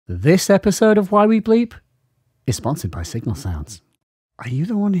This episode of Why We Bleep is sponsored by Signal Sounds. Are you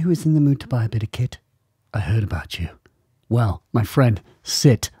the one who is in the mood to buy a bit of kit? I heard about you. Well, my friend,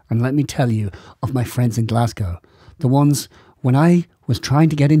 sit and let me tell you of my friends in Glasgow. The ones when I was trying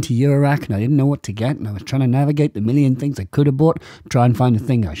to get into Eurorack and I didn't know what to get and I was trying to navigate the million things I could have bought, try and find a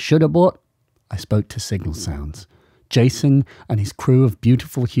thing I should have bought, I spoke to Signal Sounds. Jason and his crew of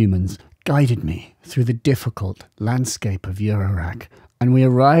beautiful humans guided me through the difficult landscape of Eurorack, and we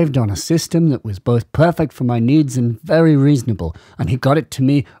arrived on a system that was both perfect for my needs and very reasonable, and he got it to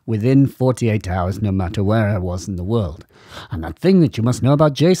me within 48 hours no matter where I was in the world. And that thing that you must know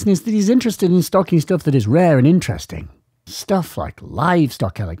about Jason is that he's interested in stocking stuff that is rare and interesting. Stuff like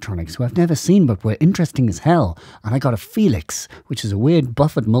livestock electronics, who I've never seen but were interesting as hell. And I got a Felix, which is a weird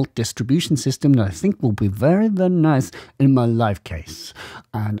buffered malt distribution system that I think will be very, very nice in my live case.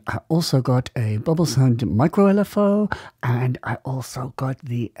 And I also got a bubble sound micro LFO, and I also got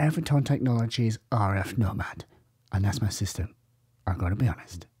the Everton Technologies RF Nomad. And that's my system. I'm going to be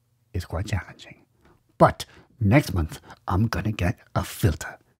honest, it's quite challenging. But next month, I'm going to get a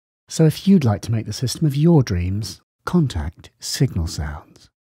filter. So if you'd like to make the system of your dreams, contact Signal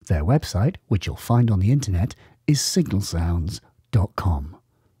Sounds. Their website, which you'll find on the internet, is signalsounds.com.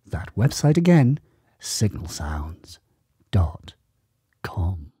 That website again,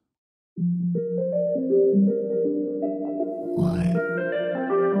 signalsounds.com. Why?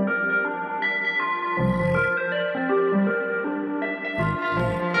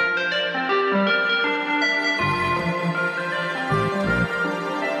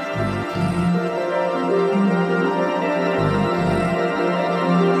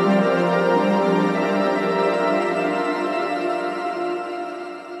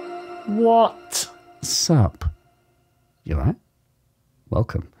 What's up? You alright?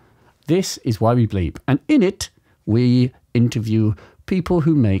 Welcome. This is Why We Bleep, and in it we interview people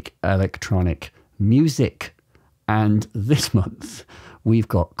who make electronic music. And this month we've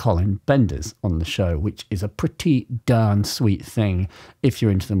got Colin Benders on the show, which is a pretty darn sweet thing if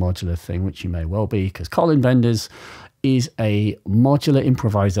you're into the modular thing, which you may well be, because Colin Benders is a modular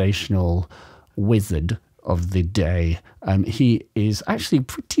improvisational wizard of the day. He is actually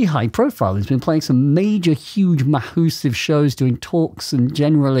pretty high profile. He's been playing some major, huge, massive shows, doing talks, and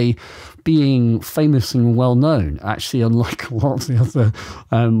generally being famous and well known. Actually, unlike a lot of the other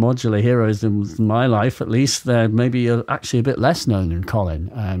modular heroes in my life, at least, they're maybe actually a bit less known than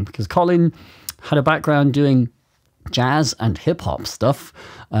Colin, because Colin had a background doing jazz and hip-hop stuff,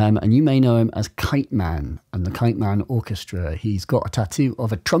 and you may know him as Kite Man and the Kite Man Orchestra. He's got a tattoo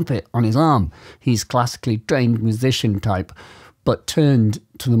of a trumpet on his arm. He's classically trained musician type, but turned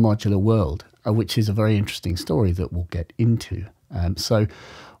to the modular world, which is a very interesting story that we'll get into. So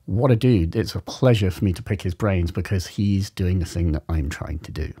what a dude. It's a pleasure for me to pick his brains, because he's doing the thing that I'm trying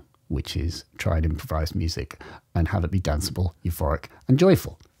to do, which is try and improvise music and have it be danceable, euphoric and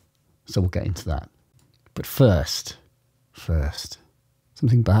joyful. So we'll get into that. But first,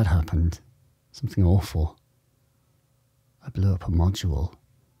 something bad happened. Something awful. I blew up a module.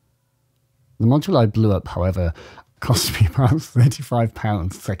 The module I blew up, however, cost me about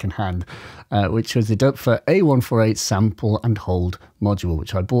 £35 second hand, which was the Dope4 A148 sample and hold module,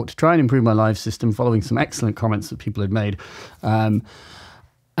 which I bought to try and improve my live system following some excellent comments that people had made, and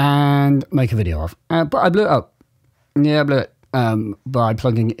make a video of. But I blew it up. Yeah, I blew it. By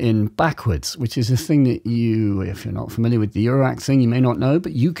plugging in backwards, which is a thing that you, if you're not familiar with the Eurorack thing, you may not know,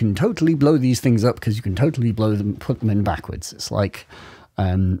 but you can totally blow these things up because you can totally blow them, put them in backwards. It's like,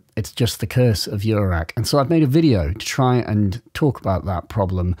 it's just the curse of Eurorack. And so I've made a video to try and talk about that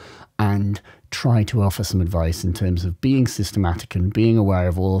problem and try to offer some advice in terms of being systematic and being aware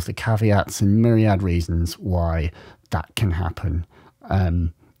of all of the caveats and myriad reasons why that can happen.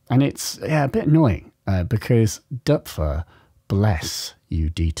 And it's a bit annoying because Dope4, bless you,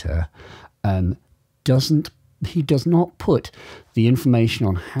 Dieter, he does not put the information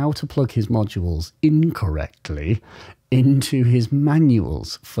on how to plug his modules incorrectly into his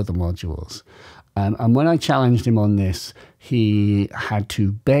manuals for the modules. And when I challenged him on this, he had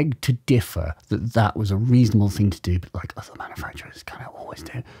to beg to differ that that was a reasonable thing to do, but like other manufacturers kind of always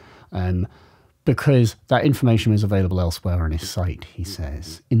do. Because that information is available elsewhere on his site, he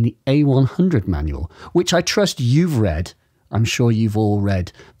says, in the A100 manual, which I trust you've read. I'm sure you've all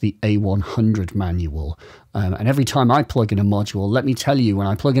read the A100 manual. And every time I plug in a module, let me tell you, when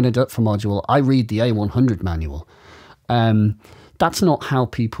I plug in a Dope4 module, I read the A100 manual. That's not how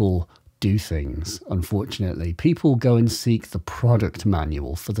people do things, unfortunately. People go and seek the product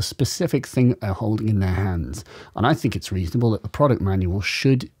manual for the specific thing that they're holding in their hands. And I think it's reasonable that the product manual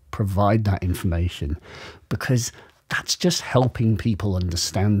should provide that information, because that's just helping people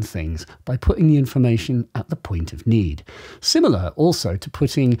understand things by putting the information at the point of need. Similar also to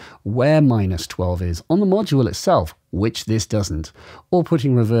putting where -12 is on the module itself, which this doesn't, or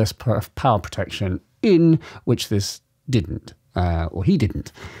putting reverse power protection in, which this didn't, or he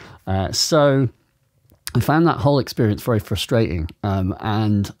didn't. So I found that whole experience very frustrating,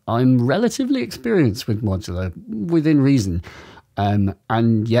 and I'm relatively experienced with modular within reason,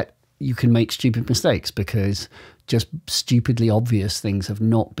 and yet you can make stupid mistakes because just stupidly obvious things have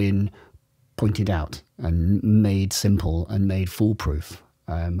not been pointed out and made simple and made foolproof.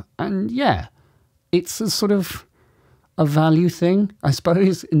 And yeah, it's a sort of a value thing, I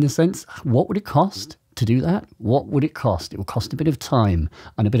suppose, in the sense, what would it cost to do that? What would it cost? It will cost a bit of time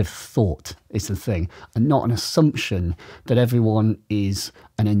and a bit of thought is the thing, and not an assumption that everyone is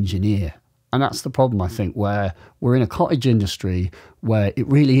an engineer. And that's the problem, I think, where we're in a cottage industry where it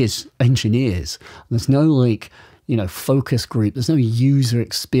really is engineers. There's no, like, you know, focus group. There's no user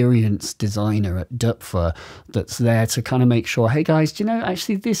experience designer at DUPFA that's there to kind of make sure, hey guys, do you know,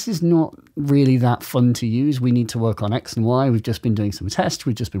 actually this is not really that fun to use. We need to work on X and Y. We've just been doing some tests.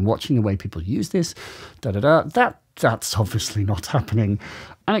 We've just been watching the way people use this. That's obviously not happening.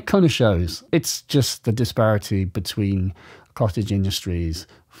 And it kind of shows. It's just the disparity between cottage industries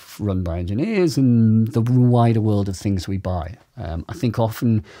run by engineers and the wider world of things we buy. I think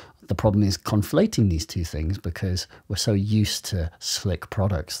often the problem is conflating these two things because we're so used to slick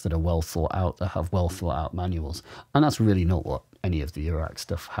products that are well thought out, that have well thought out manuals. And that's really not what any of the Eurorack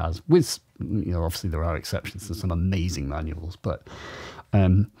stuff has. With, you know, obviously there are exceptions to some amazing manuals, but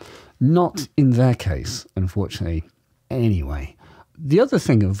not in their case, unfortunately. Anyway, the other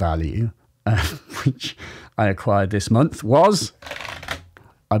thing of value, which I acquired this month, was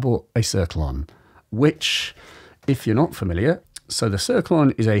I bought a Circlon, which, if you're not familiar, so the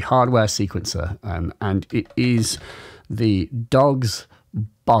Circlon is a hardware sequencer, and it is the dog's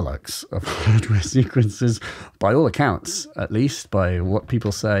bollocks of hardware sequencers, by all accounts, at least, by what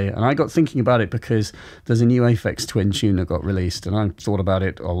people say. And I got thinking about it because there's a new Aphex Twin tune that got released, and I thought about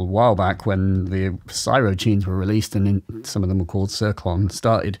it a while back when the Cyro tunes were released, and some of them were called Circlon.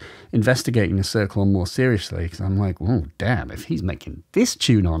 Started investigating the Circlon more seriously, because I'm like, oh, damn, if he's making this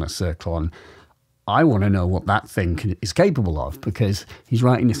tune on a Circlon, I want to know what that thing is capable of, because he's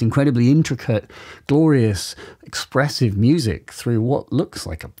writing this incredibly intricate, glorious, expressive music through what looks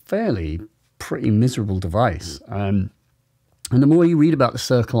like a fairly pretty miserable device. And the more you read about the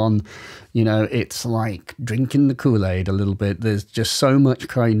Circlon, you know, it's like drinking the Kool-Aid a little bit. There's just so much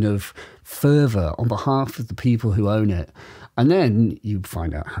kind of fervor on behalf of the people who own it. And then you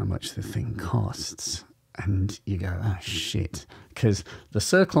find out how much the thing costs. And you go, oh, shit. Because the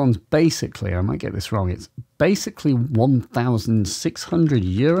Circlon's basically, I might get this wrong, it's basically 1,600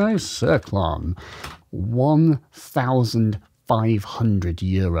 euros. Circlon, 1,500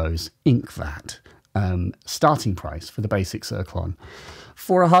 euros, ink VAT. Starting price for the basic Circlon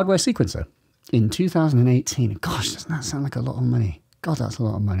for a hardware sequencer in 2018. Gosh, doesn't that sound like a lot of money? God, that's a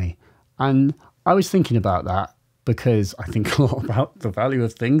lot of money. And I was thinking about that, because I think a lot about the value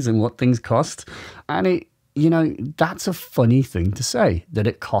of things and what things cost. And it, you know, that's a funny thing to say, that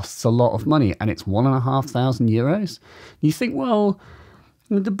it costs a lot of money and it's 1,500 euros. You think, well,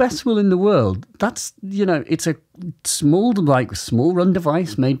 the best will in the world, that's, you know, it's a small run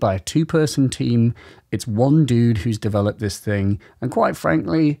device made by a 2-person team. It's one dude who's developed this thing. And quite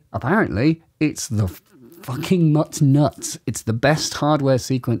frankly, apparently, it's the fucking nuts. It's the best hardware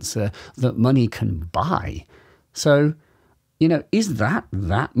sequencer that money can buy. So, you know, is that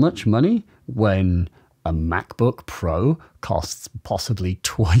much money when a MacBook Pro costs possibly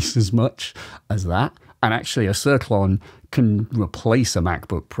twice as much as that? And actually a Circlon can replace a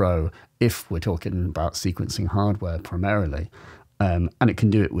MacBook Pro if we're talking about sequencing hardware primarily. And it can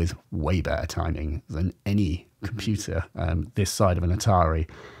do it with way better timing than any computer this side of an Atari.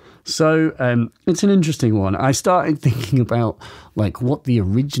 So it's an interesting one. I started thinking about like what the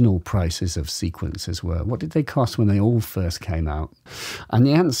original prices of sequencers were. What did they cost when they all first came out? And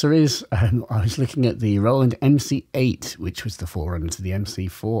the answer is, I was looking at the Roland MC8, which was the forerunner to the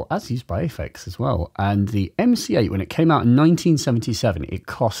MC4, as used by Aphex as well. And the MC8, when it came out in 1977, it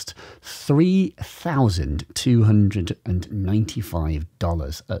cost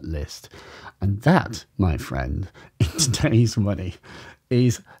 $3,295 at list. And that, my friend, in today's money,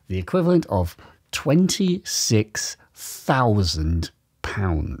 is the equivalent of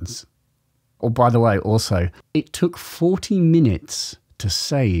 £26,000. Oh, by the way, also, it took 40 minutes to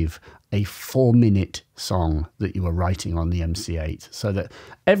save a 4-minute song that you were writing on the MC8. So that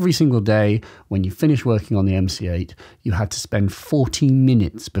every single day when you finished working on the MC8, you had to spend 40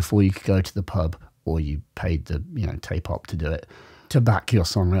 minutes before you could go to the pub or you paid the, you know, tape op to do it, to back your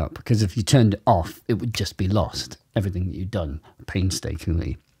song up. Because if you turned it off, it would just be lost, everything that you've done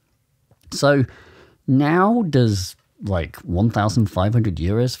painstakingly. So now does like 1,500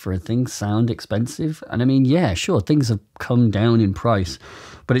 euros for a thing sound expensive? And I mean, yeah, sure, things have come down in price,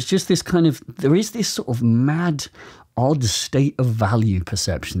 but it's just this kind of, there is this sort of mad, odd state of value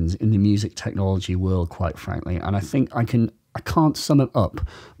perceptions in the music technology world, quite frankly. And I think I can't sum it up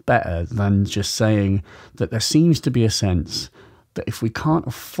better than just saying that there seems to be a sense that if we can't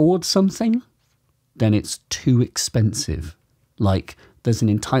afford something, then it's too expensive. Like there's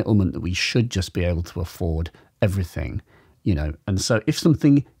an entitlement that we should just be able to afford everything, you know. And so if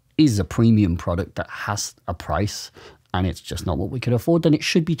something is a premium product that has a price and it's just not what we could afford, then it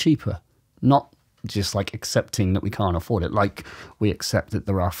should be cheaper. Not just like accepting that we can't afford it. Like we accept that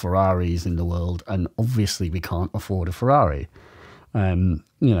there are Ferraris in the world and obviously we can't afford a Ferrari. You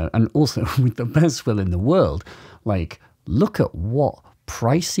know, and also with the best will in the world, like look at what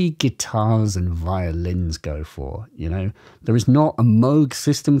pricey guitars and violins go for, you know. There is not a Moog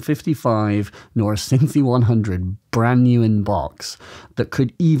System 55 nor a Synthy 100 brand new in box that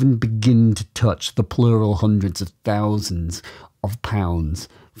could even begin to touch the plural hundreds of thousands of pounds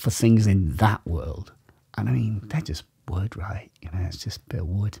for things in that world. And I mean, they're just wood, right? You know, it's just a bit of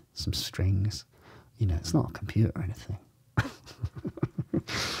wood, some strings, you know, it's not a computer or anything.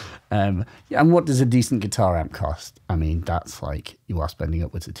 Yeah, and what does a decent guitar amp cost? I mean, that's like, you are spending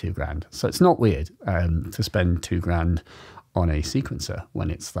upwards of $2,000. So it's not weird to spend $2,000 on a sequencer when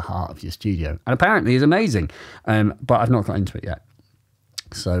it's the heart of your studio. And apparently it's amazing, but I've not got into it yet.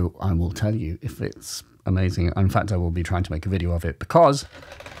 So I will tell you if it's amazing. In fact, I will be trying to make a video of it because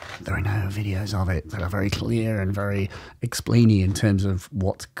there are no videos of it that are very clear and very explainy in terms of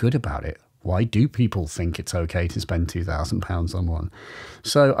what's good about it. Why do people think it's okay to spend £2,000 on one?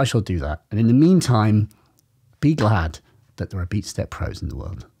 So I shall do that. And in the meantime, be glad that there are BeatStep pros in the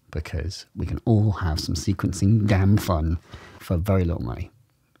world, because we can all have some sequencing damn fun for very little money,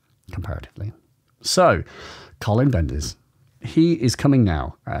 comparatively. So, Colin Benders. He is coming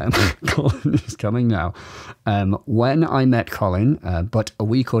now. Colin is coming now. When I met Colin, but a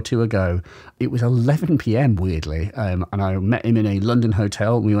week or two ago, it was 11 p.m, weirdly, and I met him in a London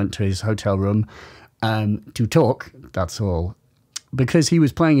hotel. We went to his hotel room to talk, that's all, because he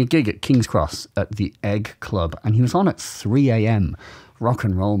was playing a gig at King's Cross at the Egg Club, and he was on at 3 a.m, rock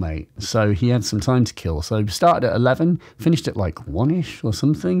and roll, mate. So he had some time to kill. So we started at 11, finished at like 1-ish or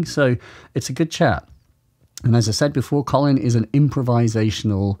something. So it's a good chat. And as I said before, Colin is an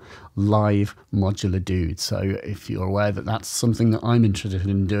improvisational, live, modular dude. So if you're aware that that's something that I'm interested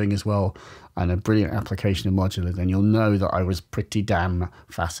in doing as well, and a brilliant application of modular, then you'll know that I was pretty damn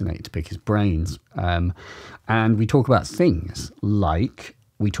fascinated to pick his brains. And we talk about things like,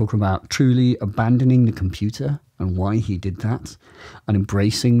 we talk about truly abandoning the computer and why he did that, and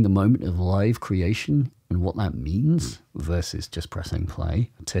embracing the moment of live creation and what that means versus just pressing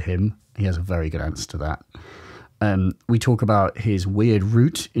play. To him, he has a very good answer to that. We talk about his weird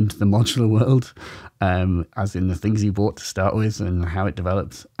route into the modular world, as in the things he bought to start with and how it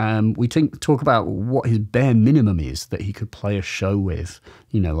developed. We talk about what his bare minimum is that he could play a show with,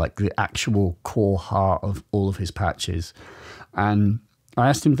 you know, like the actual core heart of all of his patches. And I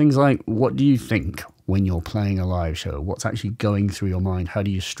asked him things like, what do you think when you're playing a live show? What's actually going through your mind? How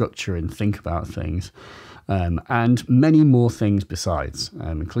do you structure and think about things? And many more things besides,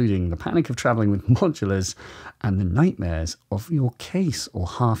 including the panic of traveling with modulars and the nightmares of your case or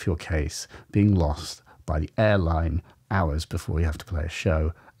half your case being lost by the airline hours before you have to play a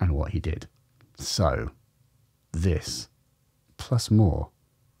show, and what he did. So, this, plus more,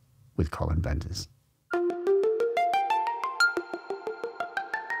 with Colin Benders.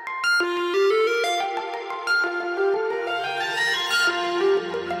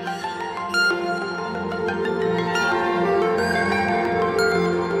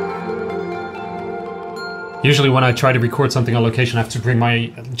 Usually when I try to record something on location, I have to bring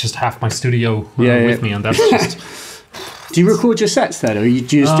just half my studio with me, and that's just... Do you record your sets then, or do you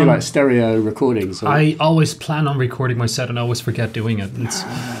just do like stereo recordings? Or? I always plan on recording my set and I always forget doing it.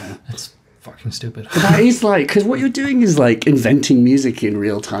 It's fucking stupid. But that is like, because what you're doing is like inventing music in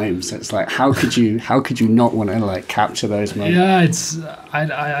real time. So it's like, how could you not want to like capture those moments? Yeah, it's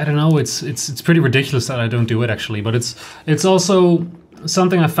I don't know. It's pretty ridiculous that I don't do it actually, but it's also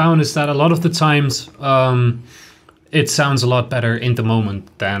something I found is that a lot of the times it sounds a lot better in the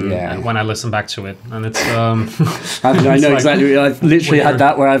moment than when I listen back to it, and it's. I know exactly. I've literally had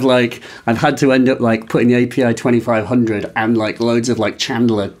that where I've had to end up like putting the API 2500 and like loads of like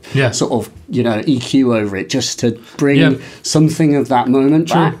Chandler sort of EQ over it just to bring something of that moment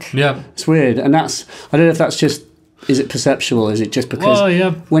back. Yeah, it's weird, and I don't know if that's just. Is it perceptual? Is it just because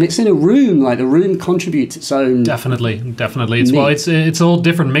when it's in a room, like the room contributes its own? Definitely. It's all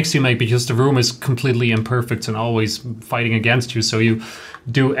different mix you make because the room is completely imperfect and always fighting against you. So you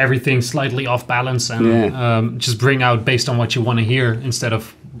do everything slightly off balance and just bring out based on what you want to hear instead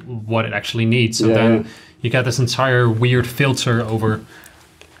of what it actually needs. So then you get this entire weird filter over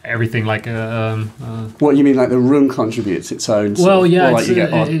everything. Like what you mean, like the room contributes its own? Well,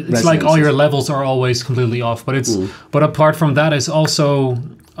 it's like all your levels are always completely off. But but apart from that, is also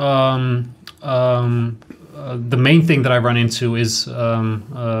the main thing that I run into is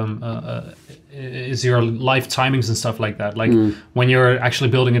your live timings and stuff like that. Like when you're actually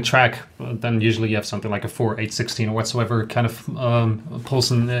building a track, then usually you have something like a 4/8/16 or whatsoever kind of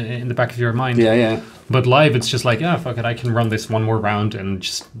pulse in the back of your mind. But live, it's just like, fuck it, I can run this one more round and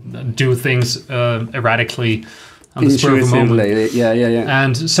just do things erratically on the spur of the moment.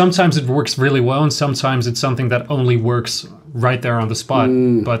 And sometimes it works really well, and sometimes it's something that only works right there on the spot.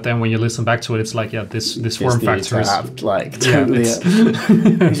 But then when you listen back to it, it's like, this form factor is like totally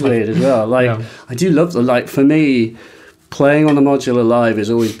it's weird as well. Like I do love for me, playing on the modular live has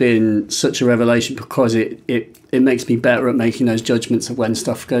always been such a revelation because it makes me better at making those judgments of when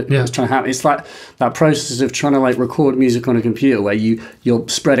stuff is trying to happen. It's like that process of trying to like record music on a computer where you're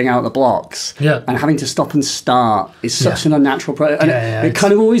spreading out the blocks and having to stop and start is such an unnatural process. It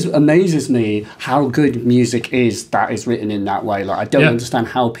kind of always amazes me how good music is that is written in that way. Like I don't understand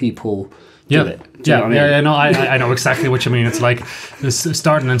how people do it. Do you know what I mean? I know exactly what you mean. It's like this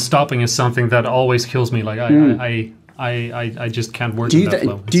starting and stopping is something that always kills me. Like I just can't work in that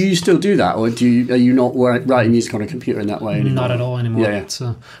flow. Do you still do that, or are you not writing music on a computer in that way anymore? Not at all anymore.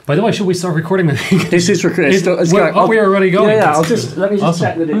 By the way, should we start recording? This is recording. We are already going. Let me just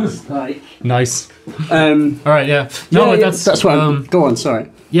check that it's like nice. All right, that's what. Go on. Sorry.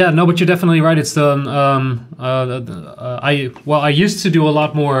 Yeah, no, but you're definitely right. It's the I used to do a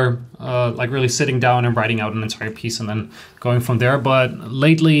lot more like really sitting down and writing out an entire piece and then going from there. But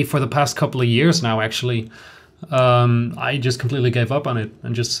lately, for the past couple of years now, actually. I just completely gave up on it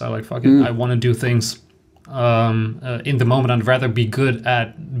and just like, fuck it. I want to do things in the moment. I'd rather be good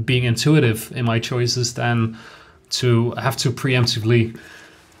at being intuitive in my choices than to have to preemptively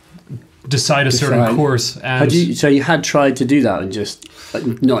decide a certain course. And so you had tried to do that and just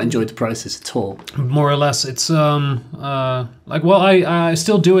not enjoyed the process at all? More or less. It's I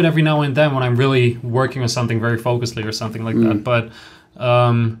still do it every now and then when I'm really working on something very focusedly or something like that. But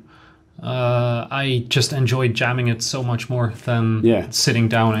I just enjoy jamming it so much more than sitting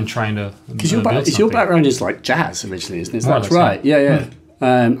down and trying to. Because your background is like jazz originally, isn't it? That's right. Yeah.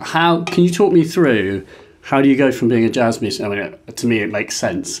 How can you talk me through? How do you go from being a jazz musician? I mean, to me, it makes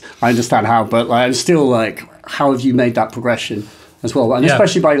sense. I understand how, but like, I'm still like, how have you made that progression as well? And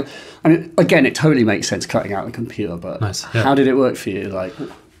especially by, I mean, again, it totally makes sense cutting out the computer, but how did it work for you? Like,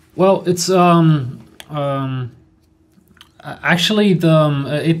 well, it's actually,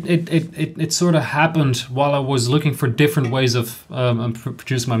 it sort of happened while I was looking for different ways of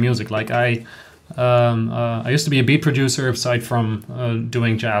producing my music. Like I used to be a beat producer aside from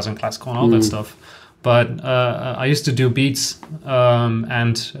doing jazz and classical and all that stuff. But I used to do beats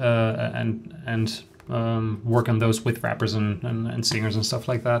and work on those with rappers and singers and stuff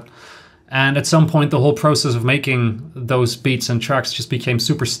like that. And at some point, the whole process of making those beats and tracks just became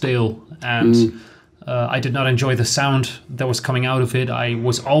super stale and. I did not enjoy the sound that was coming out of it. I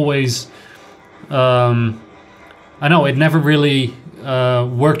was always, I know it never really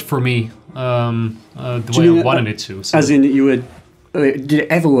worked for me the way I wanted it to. So. As in, you would. Did it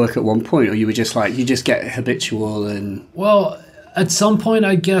ever work at one point, or you were just like you just get habitual and? Well, at some point,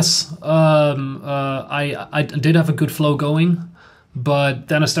 I guess I did have a good flow going. But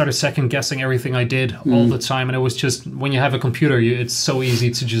then I started second guessing everything I did all the time, and it was just when you have a computer, it's so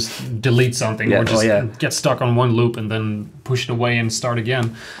easy to just delete something or just get stuck on one loop and then push it away and start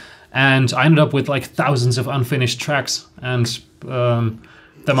again. And I ended up with like thousands of unfinished tracks, and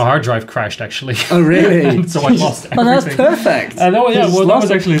then my hard drive crashed actually. Oh really? And so I lost everything. Oh, that's perfect. I know, that was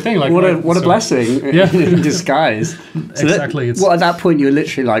actually the thing. Like, what a blessing in disguise. So exactly. At that point you were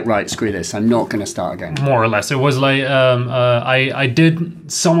literally like, right, screw this, I'm not going to start again. More or less. It was like I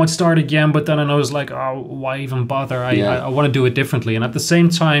did somewhat start again, but then I was like, oh, why even bother? I want to do it differently. And at the same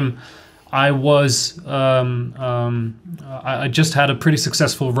time, I was I just had a pretty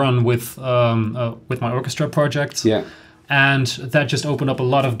successful run with my orchestra project. Yeah. And that just opened up a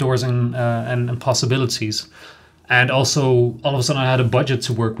lot of doors and possibilities. And also, all of a sudden, I had a budget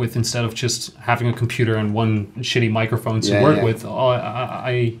to work with instead of just having a computer and one shitty microphone to work with.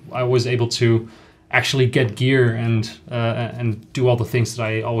 I was able to actually get gear and do all the things that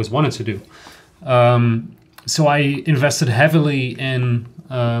I always wanted to do. So I invested heavily in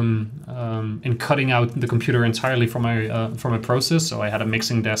cutting out the computer entirely from my process. So I had a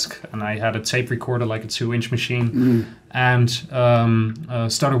mixing desk and I had a tape recorder, like a 2-inch machine, and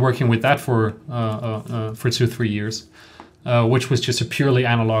started working with that for 2-3 years, which was just a purely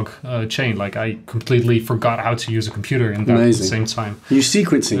analog chain. Like I completely forgot how to use a computer in that at the same time. Are you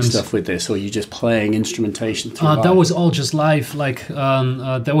sequencing stuff with this, or are you just playing instrumentation through live? That was all just live. Like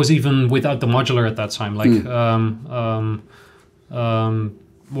that was even without the modular at that time. Like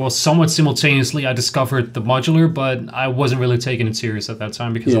well, somewhat simultaneously, I discovered the modular, but I wasn't really taking it serious at that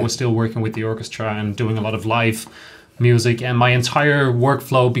time because I was still working with the orchestra and doing a lot of live music. And my entire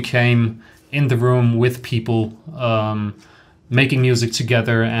workflow became in the room with people, making music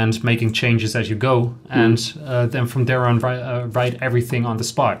together and making changes as you go. And then from there on, write everything on the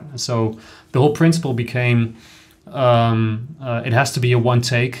spot. So the whole principle became, it has to be a one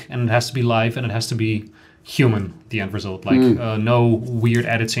take, and it has to be live, and it has to be human, the end result. Like no weird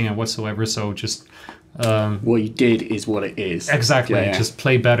editing and whatsoever. So just what you did is what it is. Exactly. Just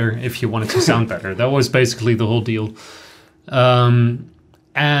play better if you want it to sound better. That was basically the whole deal. By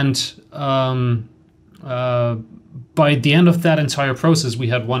the end of that entire process, we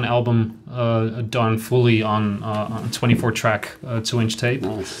had one album done fully on 24-track 2-inch tape.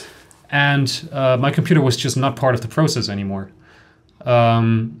 Nice. And my computer was just not part of the process anymore.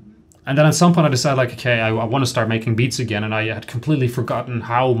 And then at some point I decided, like, okay, I want to start making beats again. And I had completely forgotten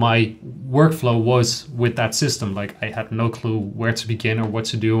how my workflow was with that system. Like, I had no clue where to begin or what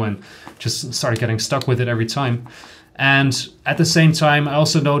to do, and just started getting stuck with it every time. And at the same time, I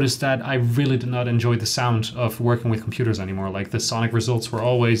also noticed that I really did not enjoy the sound of working with computers anymore. Like, the sonic results were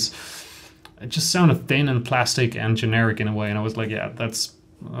always, it just sounded thin and plastic and generic in a way. And I was like, yeah, that's,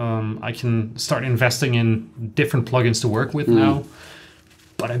 I can start investing in different plugins to work with now.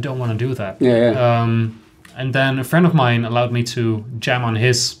 But I don't want to do that. And then a friend of mine allowed me to jam on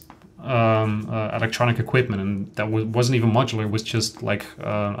his electronic equipment, and that wasn't even modular. It was just like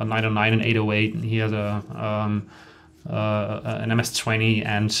a 909 and 808. And he had an MS-20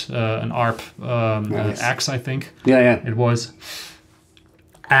 and an ARP X, I think. It was.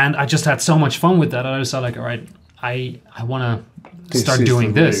 And I just had so much fun with that. I decided, like, all right, I want to start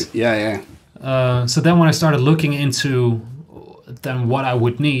doing this. So then when I started looking into then what I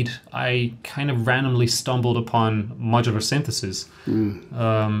would need, I kind of randomly stumbled upon modular synthesis.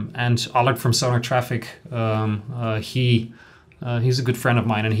 And Allard from Sonar Traffic, he's a good friend of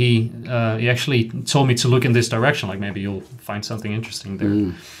mine, and he actually told me to look in this direction, like maybe you'll find something interesting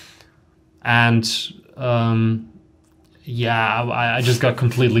there. And I just got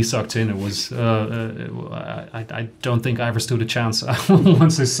completely sucked in. It was I don't think I ever stood a chance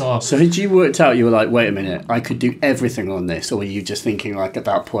once I saw. So had you worked out, you were like, wait a minute, I could do everything on this, or were you just thinking, like, at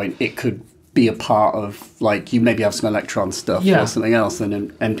that point it could be a part of, like, you maybe have some Electron stuff or something else and an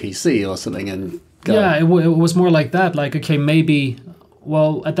MPC or something, and go? It was more like that. Like, okay, maybe.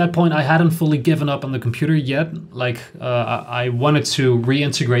 Well, at that point, I hadn't fully given up on the computer yet. Like, I wanted to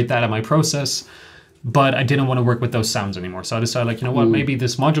reintegrate that in my process, but I didn't want to work with those sounds anymore. So I decided, like, you know what, maybe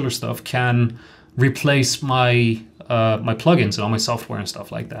this modular stuff can replace my my plugins and all my software and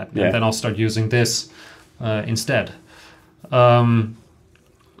stuff like that. And then I'll start using this instead.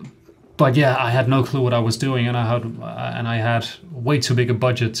 But yeah, I had no clue what I was doing, and I had way too big a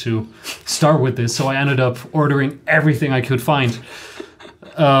budget to start with this. So I ended up ordering everything I could find.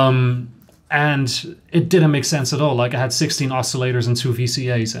 And it didn't make sense at all. Like, I had 16 oscillators and 2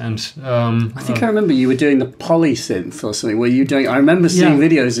 VCAs, and I think I remember you were doing the polysynth or something. Were you doing? I remember seeing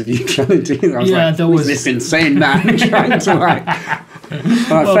videos of you trying to do that. I was like, that was this insane man trying to like.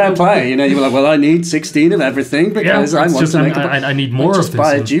 Fair play, you know. You were like, well, I need 16 of everything because I want to make. I need more of this. Just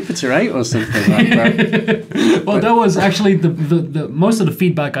buy a Jupiter 8 or something like that. Well, that was actually the most of the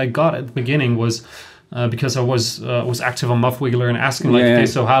feedback I got at the beginning was. Because I was active on Muff Wiggler and asking, like, okay,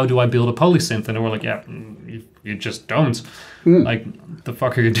 so how do I build a polysynth? And they were like, you just don't. Like, the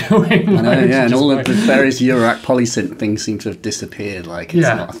fuck are you doing? I know, and all of the various Eurorack polysynth things seem to have disappeared. Like, it's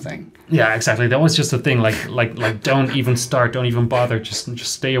not a thing. Yeah, exactly. That was just a thing. Like, don't even start. Don't even bother. Just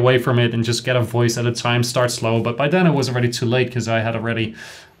stay away from it and just get a voice at a time. Start slow. But by then it was already too late because I had already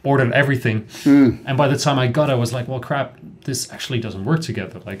ordered everything. And by the time I got it, I was like, well, crap. this actually doesn't work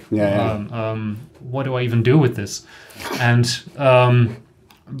together. Like, what do I even do with this? And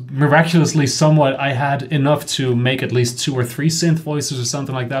miraculously, somewhat, I had enough to make at least 2 or 3 synth voices or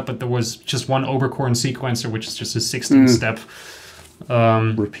something like that. But there was just one Oberkorn sequencer, which is just a 16-step.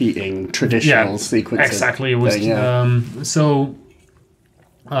 Repeating traditional sequences. Exactly. It was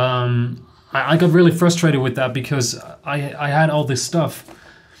I got really frustrated with that because I had all this stuff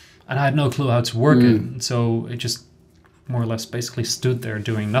and I had no clue how to work it. So it just more or less basically stood there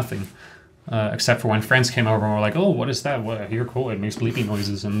doing nothing. Except for when friends came over and were like, "Oh, what is that? Well, here, cool, it makes bleepy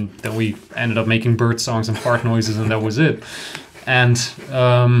noises." And then we ended up making bird songs and fart noises, and that was it. And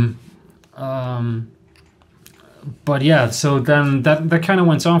but yeah, so then that kind of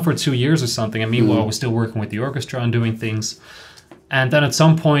went on for 2 years or something. And meanwhile, I was still working with the orchestra and doing things. And then at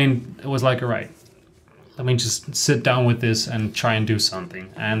some point, it was like, all right, let me just sit down with this and try and do something.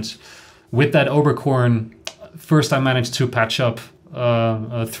 And with that Oberkorn, first I managed to patch up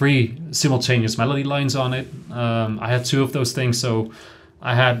 3 simultaneous melody lines on it. I had 2 of those things, so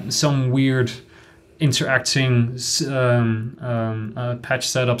I had some weird interacting patch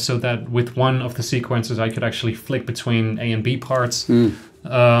setup so that with one of the sequences I could actually flick between A and B parts.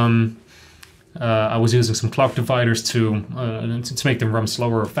 I was using some clock dividers to make them run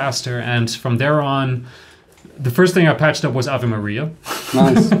slower or faster, and from there on, the first thing I patched up was Ave Maria.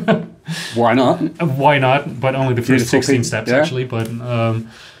 Nice. Why not? Why not? But only the first 16 steps, actually. But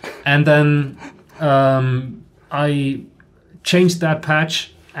and then I changed that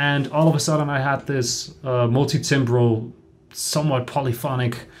patch, and all of a sudden I had this multi-timbral, somewhat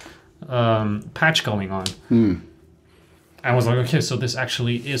polyphonic patch going on. I was like, okay, so this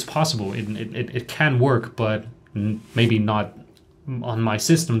actually is possible. It can work, but maybe not on my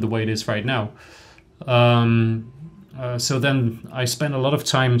system the way it is right now. So then I spent a lot of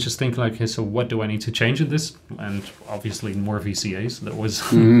time just thinking like, okay, so what do I need to change in this? And obviously more VCAs. That was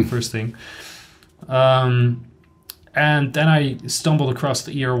the first thing. And then I stumbled across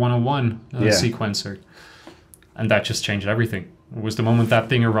the ER101 sequencer. And that just changed everything. It was the moment that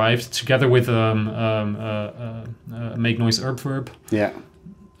thing arrived, together with Make Noise Herb Verb. Yeah.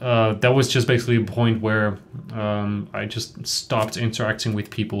 That was just basically a point where I just stopped interacting with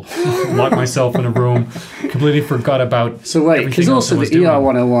people, locked myself in a room, completely forgot about. So wait, because also the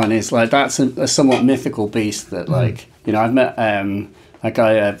ER101 is like, that's a somewhat mythical beast that, like, you know, I've met a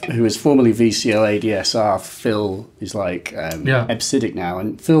guy who was formerly VCO ADSR. Phil is like Ebsidic now,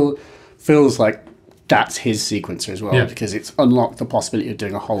 and Phil's like, that's his sequencer as well, because it's unlocked the possibility of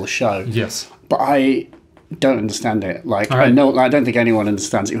doing a whole show. Yes. But I don't understand it. Like, I don't think anyone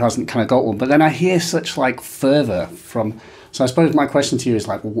understands it who hasn't kind of got one. But then I hear such like fervor from. So I suppose my question to you is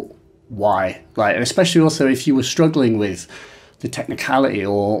like, why? Like, especially also if you were struggling with the technicality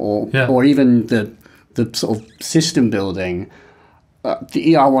or even the sort of system building.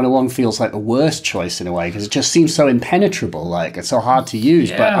 The ER101 feels like the worst choice in a way because it just seems so impenetrable, like it's so hard to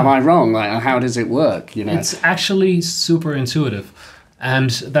use. But am I wrong? Like, how does it work? You know, it's actually super intuitive, and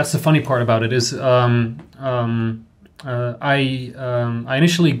that's the funny part about it is I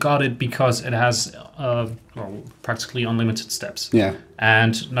initially got it because it has practically unlimited steps. Yeah,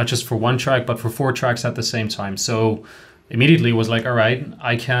 and not just for one track, but for 4 tracks at the same time. So immediately it was like, all right,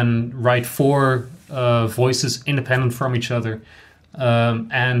 I can write 4 voices independent from each other.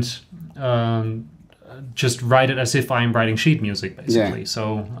 Just write it as if I'm writing sheet music, basically. Yeah.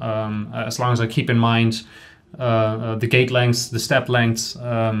 So as long as I keep in mind the gate lengths, the step lengths,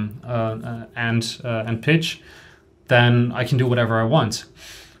 and pitch, then I can do whatever I want.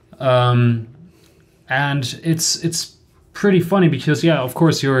 And it's pretty funny because of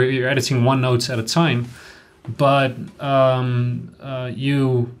course you're editing one note at a time, but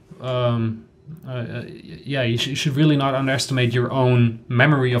you should really not underestimate your own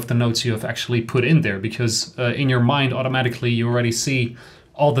memory of the notes you have actually put in there, because in your mind automatically you already see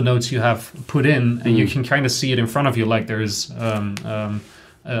all the notes you have put in, and you can kind of see it in front of you, like there's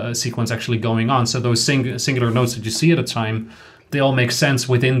a sequence actually going on. So those singular notes that you see at a time, they all make sense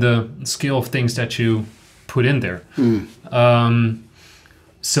within the scale of things that you put in there.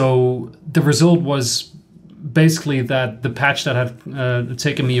 So the result was basically that the patch that had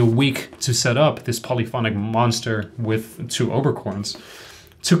taken me a week to set up, this polyphonic monster with 2 Oberkorns,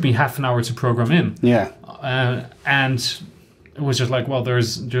 took me half an hour to program in. Yeah. And it was just like, well,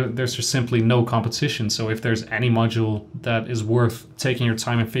 there's just simply no competition. So if there's any module that is worth taking your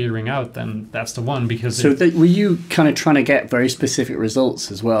time and figuring out, then that's the one. Because so were you kind of trying to get very specific results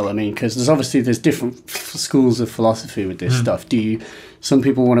as well? I mean, because there's different schools of philosophy with this stuff. Some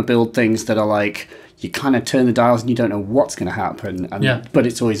people want to build things that are like, you kind of turn the dials and you don't know what's going to happen. But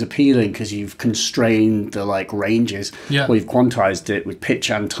it's always appealing because you've constrained the like ranges, or you've quantized it with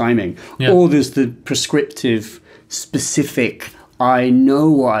pitch and timing. Or there's the prescriptive, specific, I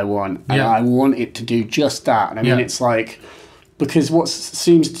know what I want, and I want it to do just that. And I mean, it's like, because what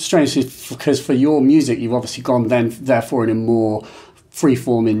seems strange is because for your music, you've obviously gone therefore in a more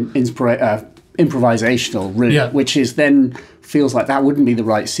freeform improvisational route, which is then feels like that wouldn't be the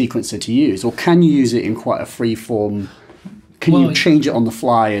right sequencer to use. Or can you use it in quite a freeform? Can you change it on the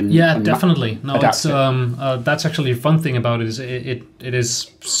fly and definitely. No, it's that's actually a fun thing about it is it is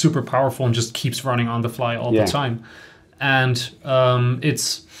super powerful and just keeps running on the fly all the time. And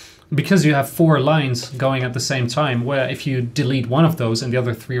it's because you have 4 lines going at the same time, where if you delete one of those and the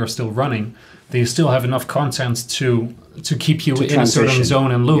other 3 are still running, then you still have enough content to keep you in a certain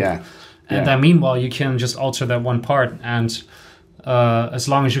zone and loop. And then meanwhile, you can just alter that one part. And as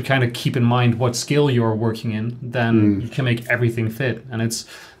long as you kind of keep in mind what skill you're working in, then you can make everything fit. And it's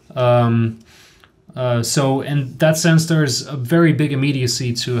so in that sense, there's a very big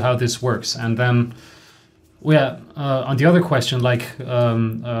immediacy to how this works. And then, on the other question, like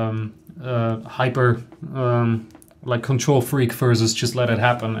hyper, like control freak versus just let it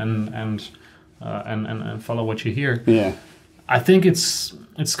happen and follow what you hear. I think it's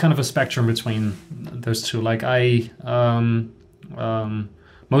kind of a spectrum between those two. Like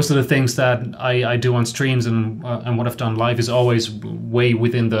most of the things that I do on streams and what I've done live is always way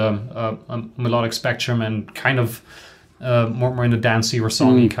within the melodic spectrum and kind of more in the dancey or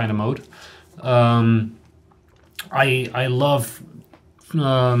songy kind of mode. I love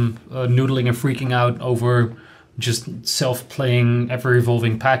noodling and freaking out over just self-playing,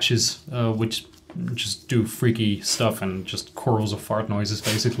 ever-evolving patches, which just do freaky stuff and just chorals of fart noises,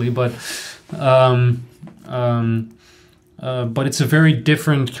 basically. But it's a very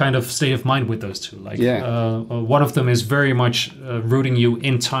different kind of state of mind with those two. Like, one of them is very much rooting you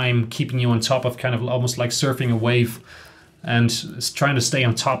in time, keeping you on top of kind of almost like surfing a wave, and trying to stay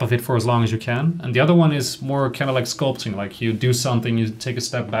on top of it for as long as you can. And the other one is more kind of like sculpting. Like you do something, you take a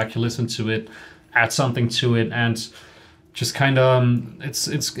step back, you listen to it, add something to it, and just kind of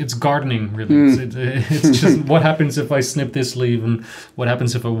it's gardening, really. It's just what happens if I snip this leaf, and what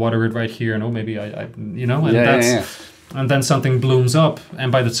happens if I water it right here, and maybe I and then something blooms up,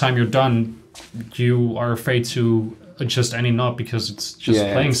 and by the time you're done, you are afraid to adjust any knob because it's just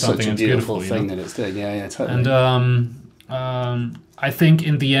playing something. Such a it's beautiful beautiful thing that it's doing. Totally. And I think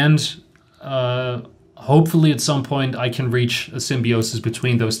in the end, hopefully at some point I can reach a symbiosis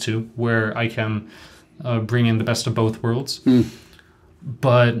between those two, where I can bring in the best of both worlds.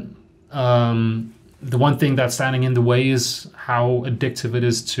 But the one thing that's standing in the way is how addictive it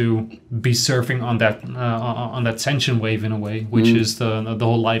is to be surfing on that tension wave in a way, which is the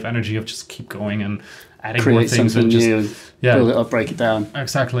whole live energy of just keep going and adding create more things and just new, build it up, break it down.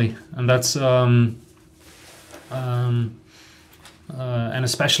 Exactly, and that's and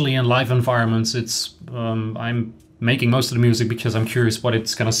especially in live environments, it's I'm making most of the music because I'm curious what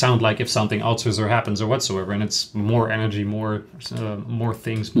it's gonna sound like if something alters or happens or whatsoever, and it's more energy, more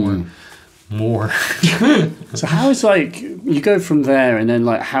things, more. So how is, like, you go from there, and then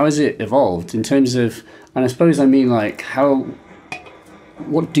like how has it evolved in terms of, and I suppose I mean like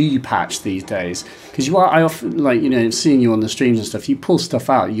what do you patch these days? Because I often, like, seeing you on the streams and stuff, you pull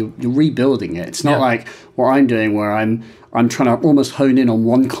stuff out, you're rebuilding it. It's not like what I'm doing, where I'm trying to almost hone in on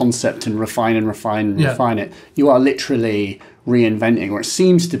one concept and refine it. You are literally reinventing, or it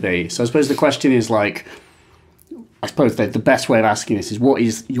seems to be. So I suppose the question is, like, I suppose the best way of asking this is, what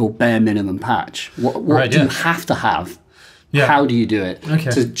is your bare minimum patch? What do you have to have? Yeah. How do you do it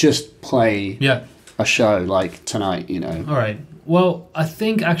to just play a show like tonight, All right. Well, I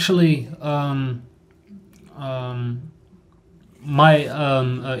think actually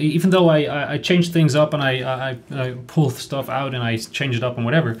my even though I change things up and I pull stuff out and I change it up and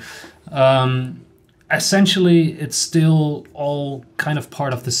whatever, essentially it's still all kind of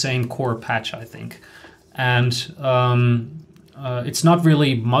part of the same core patch, I think. And it's not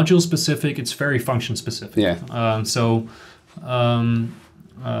really module specific, it's very function specific.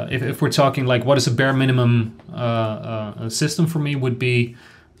 If we're talking like what is a bare minimum system for me would be,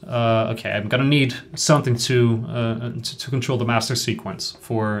 okay, I'm gonna need something to control the master sequence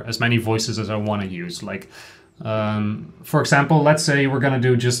for as many voices as I want to use. Like, for example, let's say we're gonna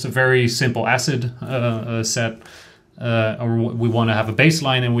do just a very simple acid set, or we want to have a bass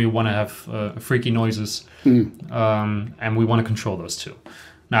line and we want to have freaky noises, and we want to control those two.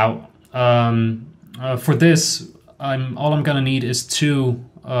 Now, for this, all I'm gonna need is two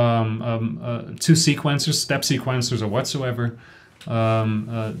sequencers, step sequencers or whatsoever,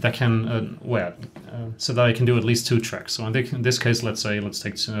 that can so that I can do at least 2 tracks. So in this case, let's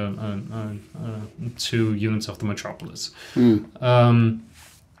take 2 units of the Metropolis.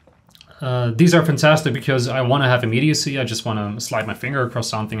 These are fantastic because I want to have immediacy. I just want to slide my finger across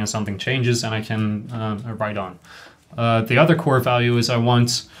something and something changes and I can write on. The other core value is I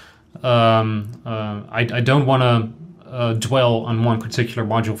want, I don't want to dwell on one particular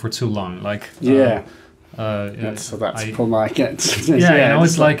module for too long. Like that's the problem I get.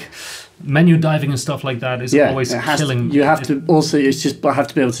 It's like menu diving and stuff like that is always killing. You have to also, I have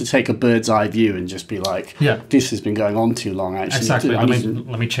to be able to take a bird's eye view and just be like, this has been going on too long. Actually, exactly.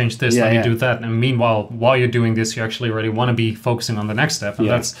 Let me change this. Let me do that. And meanwhile, while you're doing this, you actually already want to be focusing on the next step. And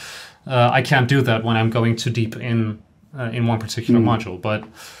that's I can't do that when I'm going too deep in one particular module. But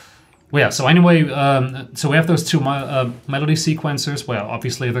so anyway, so we have those 2 melody sequencers. Well,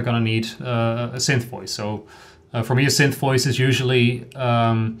 obviously they're going to need a synth voice. So for me, a synth voice is usually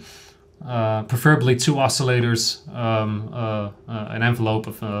preferably 2 oscillators, an envelope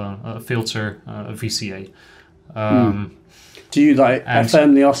of a filter, a VCA. Do you like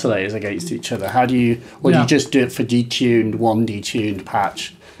FM the oscillators against each other? How do you, or do you just do it for detuned, one detuned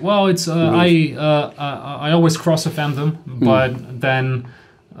patch? Well, it's I always cross FM them, but then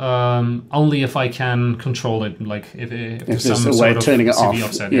only if I can control it. Like if there's some a way sort of of turning it CV off.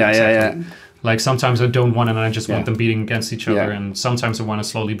 offset. Yeah. Like sometimes I don't want it and I just want them beating against each other, and sometimes I want to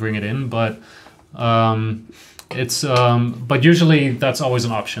slowly bring it in, but it's but usually that's always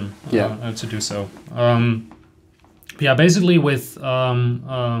an option to do so. Basically with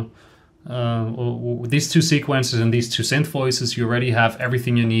these 2 sequences and these 2 synth voices, you already have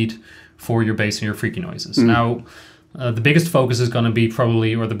everything you need for your bass and your freaky noises. Now, the biggest focus is going to be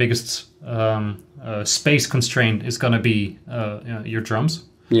probably, or the biggest space constraint is going to be your drums.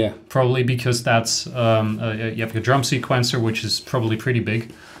 Yeah. Probably because that's you have your drum sequencer, which is probably pretty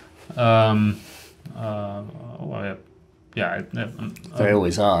big. They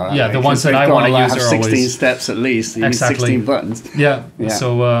always are. Yeah, the ones that I want to use are 16 always steps at least. You need 16 buttons. Yeah.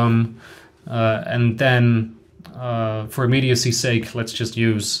 So and then for immediacy's sake, let's just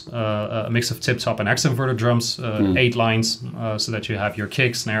use a mix of tip top and X inverter drums, 8 lines, so that you have your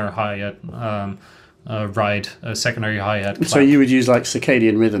kick, snare, hi-hat, ride, secondary hi-hat, clap. So you would use like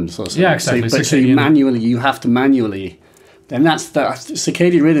circadian rhythms or something. Yeah, exactly. So you have to manually. Then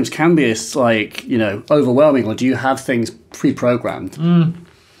circadian rhythms can be overwhelming. Or do you have things pre-programmed?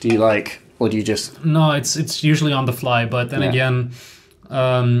 Do you or do you just? No, it's usually on the fly. But then again,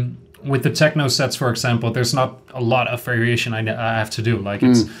 with the techno sets, for example, there's not a lot of variation I have to do. Like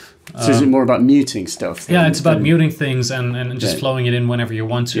it's. So is it more about muting stuff? It's about muting things and just flowing it in whenever you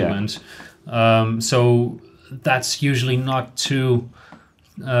want to, and so that's usually not too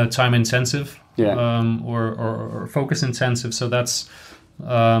time intensive. Or focus intensive, so that's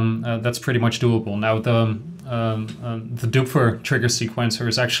pretty much doable. Now the Doopfer trigger sequencer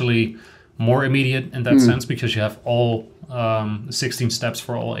is actually more immediate in that sense because you have all 16 steps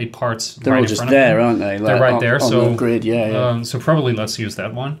for all 8 parts. They're all just there, aren't they? They're right there, on the grid. So probably let's use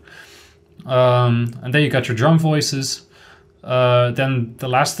that one. And then you got your drum voices. Then the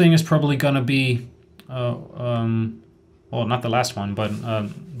last thing is probably gonna be. Well, not the last one, but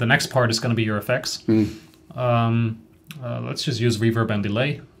the next part is going to be your effects. Let's just use reverb and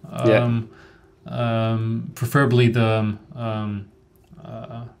delay. Preferably the...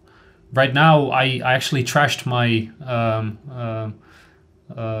 right now, I actually trashed my...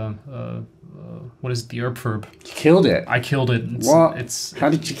 what is it, the herb verb? You killed it? I killed it. How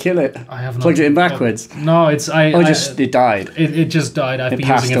did you kill it? I have plugged it in backwards? No, it's... it died? It just died. I've been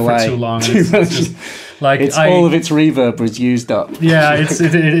using it for too long. All of its reverb was used up. Yeah,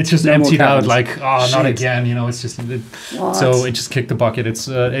 it just emptied out. Like, not again. It's just so it just kicked the bucket.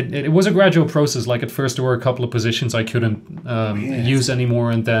 It was a gradual process. Like at first there were a couple of positions I couldn't use anymore,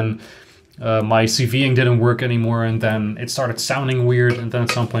 and then my CVing didn't work anymore, and then it started sounding weird, and then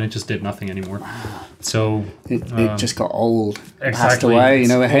at some point it just did nothing anymore. So it just got old. Exactly. Passed away.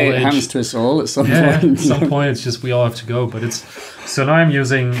 It happens to us all at some point. At some point it's just we all have to go. But so now I'm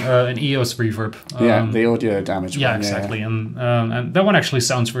using an EOS reverb. The audio damage. Yeah, exactly. And that one actually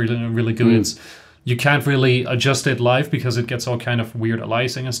sounds really, really good. You can't really adjust it live because it gets all kind of weird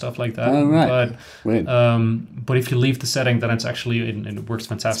aliasing and stuff like that. Oh, right. But if you leave the setting, then it's actually it works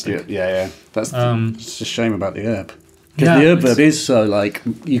fantastic. That's it's a shame about the herb. Because the herb verb is so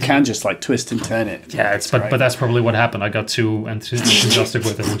you can just twist and turn it. Yeah, but that's probably what happened. I got too enthusiastic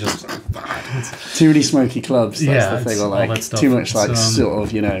with it and just too many smoky clubs. That's the thing. Or that stuff. Too much sort of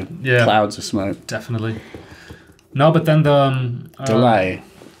clouds of smoke. Definitely. No, but then the delay.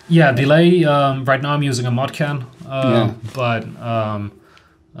 Yeah, delay. Right now I'm using a Modcan. but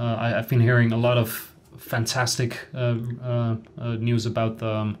I've been hearing a lot of fantastic news about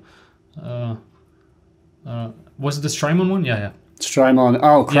the was it the Strymon one? Yeah. Strymon.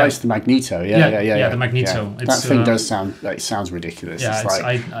 Oh Christ, the Magneto. Yeah. The Magneto. Yeah. That thing does sound like, it sounds ridiculous. Yeah,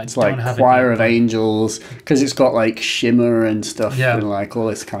 it's like Choir of Angels, because it's got like shimmer and stuff and like all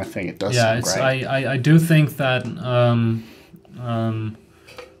this kind of thing. It does sound great. I do think that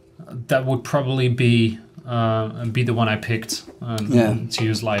that would probably be the one I picked to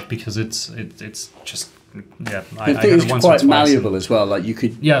use live, because it's just I think it's quite malleable as well. Like you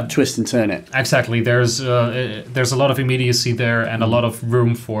could twist and turn it. Exactly. There's a lot of immediacy there and a lot of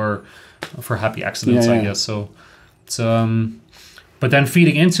room for happy accidents, I guess. So it's but then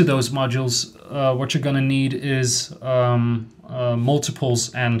feeding into those modules, what you're gonna need is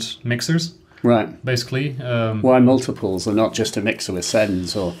multiples and mixers. Right. Basically. Why multiples and not just a mixer with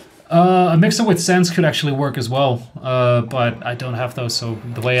sends or? A mixer with sends could actually work as well, but I don't have those. So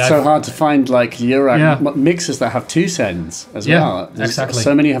the way so hard to find like Eurorack mixers that have 2 sends as well. Exactly.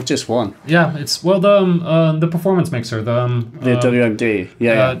 So many have just 1. Yeah, it's the performance mixer, the WMD.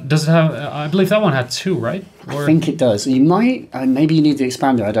 Does it have? I believe that one had 2, right? Or? I think it does. You might maybe you need the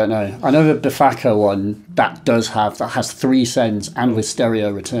expander. I don't know. I know the Bifaco one that has 3 sends and with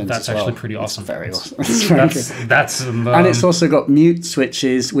stereo returns. That's as well. Actually pretty awesome. It's very awesome. That's and it's also got mute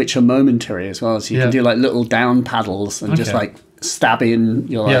which are momentary as well, so you can do like little down paddles and just like stab in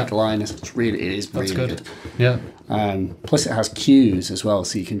your line. It is really good. Yeah. Plus it has cues as well,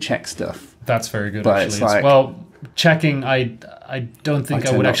 so you can check stuff. That's very good. But actually, it's like, checking. I don't think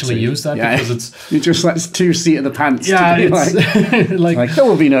I would actually use that because it's you just like 2 seat of the pants. Yeah, it's like there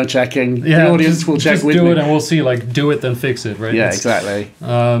will be no checking. Yeah, the audience will check with me. Just do it and we'll see. Like do it then fix it. Right. Yeah, exactly.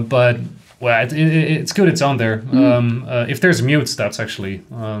 But. Well, it's good it's on there. If there's mutes, that's actually...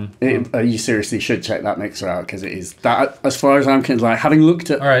 you seriously should check that mixer out, because it is... that. As far as I'm concerned, like, having looked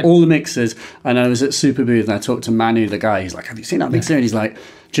at all the mixers, and I was at Super Booth and I talked to Manu, the guy, he's like, have you seen that mixer? And he's like,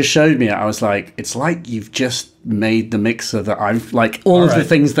 just showed me it. I was like, it's like you've just made the mixer that I've... Like, all of the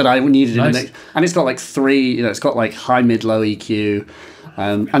things that I needed in the mix. And it's got like 3... it's got like high, mid, low EQ...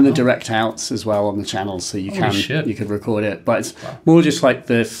 and the direct outs as well on the channels, so you could record it, but it's more just like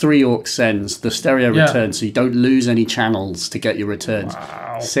the 3 aux sends, the stereo return, so you don't lose any channels to get your returns.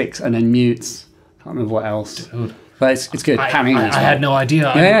 6 and then mutes. Can't remember what else. Dude. But it's good. Panning as well. I had no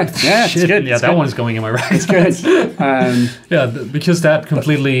idea. It's good. Yeah, that one's going in my rack. It's good. Because that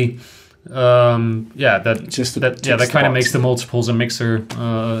completely. That kind of makes the multiples and mixer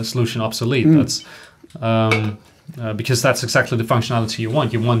solution obsolete. That's. Because that's exactly the functionality you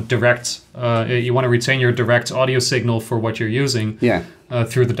want. You want direct. You want to retain your direct audio signal for what you're using.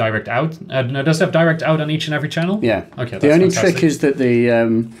 Through the direct out. Does it have direct out on each and every channel? Yeah. Okay. The only trick is that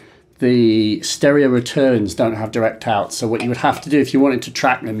the stereo returns don't have direct out. So what you would have to do if you wanted to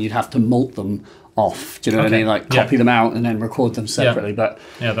track them, you'd have to mult them off. Do you know what I mean? Like copy them out and then record them separately. But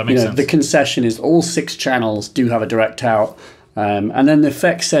that makes sense. The concession is all 6 channels do have a direct out. And then the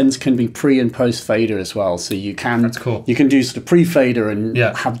effect sends can be pre and post fader as well, so you can you can do sort of pre fader and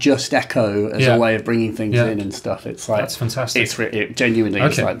have just echo as a way of bringing things in and stuff. It's like that's fantastic. It genuinely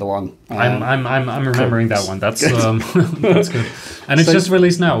is like the one. I'm remembering that one. That's that's good. And it's just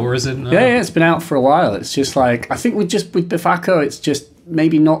released now, or is it? It's been out for a while. It's just like I think with Bifaco, it's just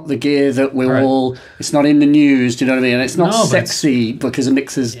maybe not the gear that we're all. It's not in the news. Do you know what I mean? And it's not sexy because a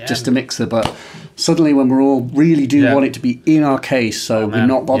mixer's just a mixer, but. Suddenly, when we're all really want it to be in our case, so we're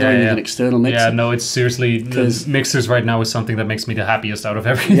not bothering with an external mixer. Yeah, no, it's seriously the mixers right now is something that makes me the happiest out of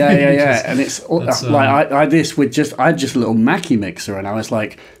everything. And it's like I had just a little Mackie mixer, and I was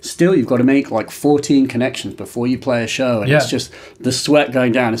like, still, you've got to make like 14 connections before you play a show, and it's just the sweat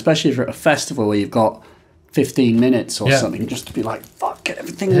going down, especially if you're at a festival where you've got 15 minutes or something, just to be like, fuck, get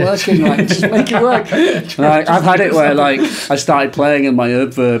everything working, like, just make it work. I've had it where, like, I started playing and my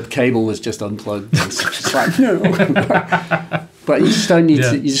Verb cable was just unplugged. It's just like, no. But you just don't need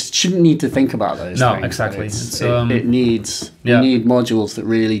to, you just shouldn't need to think about those things. No, exactly. It needs, you need modules that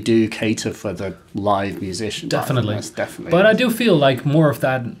really do cater for the live musician. Definitely. Definitely. But I do feel like more of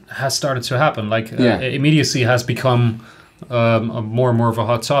that has started to happen. Like, immediacy has become... more and more of a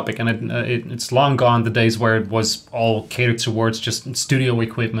hot topic, and it's long gone the days where it was all catered towards just studio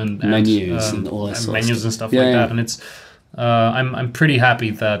equipment and menus and all that menus and stuff like that. And it's I'm pretty happy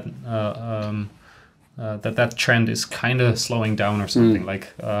that that trend is kind of slowing down or something.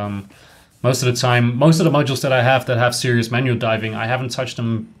 Like most of the time, most of the modules that I have that have serious menu diving, I haven't touched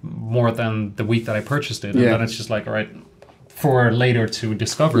them more than the week that I purchased it, and then it's just like, all right, for later to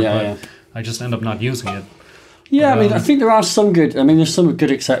discover. But I just end up not using it. Yeah, I mean, I think there are some good. I mean, there's some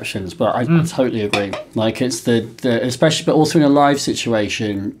good exceptions, but I totally agree. Like, it's the especially, but also in a live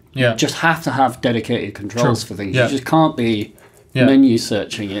situation, you just have to have dedicated controls for things. You just can't be menu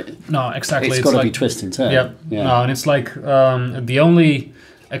searching it. No, exactly. It's got to be twist and turn. Yeah. No, and it's like the only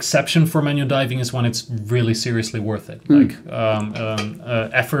exception for menu diving is when it's really seriously worth it. Like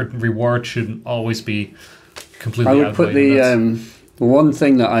effort reward should always be completely. I would put the one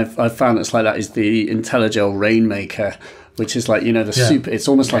thing that I've found that's like that is the IntelliGel Rainmaker, which is like, you know, the super. It's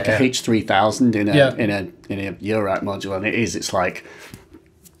almost like a H3000 in a Eurorack module, and it's like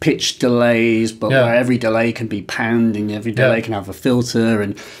pitch delays, but where every delay can be panned and every delay can have a filter,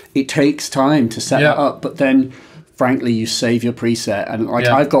 and it takes time to set that up. But then, frankly, you save your preset, and like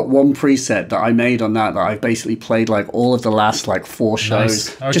I've got one preset that I made on that I've basically played like all of the last like 4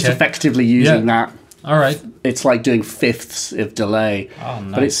 shows, just effectively using that. All right. It's like doing fifths of delay. Oh,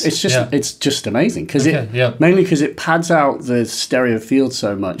 nice. But it's just amazing because mainly because it pads out the stereo field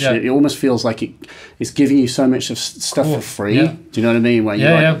so much. It almost feels like it's giving you so much of stuff for free. Do you know what I mean?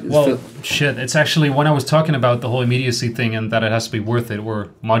 Where well, shit. It's actually when I was talking about the whole immediacy thing and that it has to be worth it, or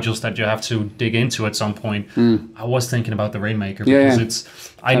modules that you have to dig into at some point. I was thinking about the Rainmaker because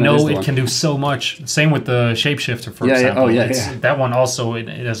I know it can do so much. Same with the Shapeshifter, for example. That one also, it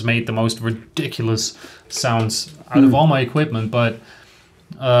has made the most ridiculous sounds out of all my equipment, but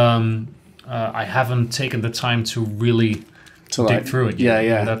I haven't taken the time to really dig through it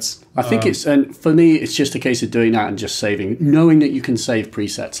yet. That's I think it's, and for me it's just a case of doing that and just saving, knowing that you can save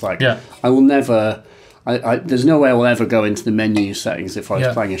presets. Like I will never, there's no way I will ever go into the menu settings if I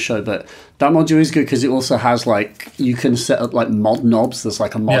was playing a show, but that module is good because it also has like, you can set up like mod knobs. There's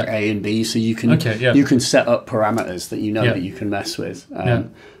like a mod A and B, so you can you can set up parameters that you know that you can mess with.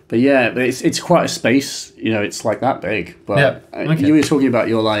 But it's quite a space, you know, it's like that big. But you were talking about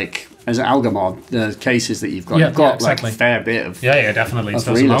your like, as an Algamod, the cases that you've got, like a fair bit of definitely.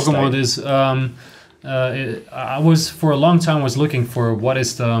 So Algamod is, I was for a long time was looking for what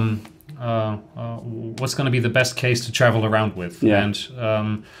is the what's going to be the best case to travel around with,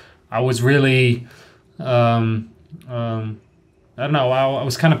 and I was really. I don't know. I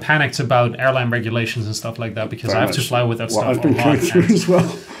was kind of panicked about airline regulations and stuff like that because I have to fly with that stuff. I've been going through as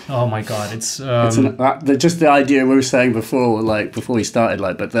well. Oh my god, it's just the idea we were saying before, like before we started,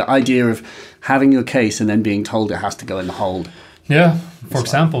 like, but the idea of having your case and then being told it has to go in the hold. Yeah, for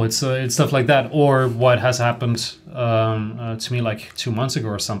example, it's stuff like that, or what has happened to me like 2 months ago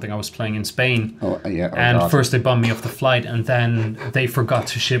or something. I was playing in Spain, first they bummed me off the flight, and then they forgot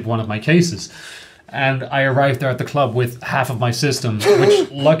to ship one of my cases. And I arrived there at the club with half of my system,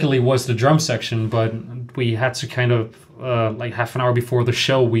 which luckily was the drum section, but we had to kind of, like half an hour before the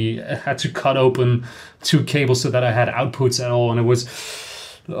show, we had to cut open 2 cables so that I had outputs at all, and it was,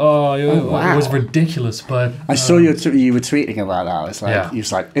 it was ridiculous. But I saw you were tweeting about that. It's like, you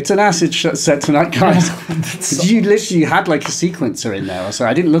was like, it's an acid set tonight, guys. You literally had like a sequencer in there. So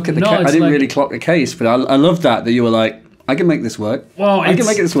I didn't look at the I didn't really clock the case, but I love that you were like, I can make this work. Well, I can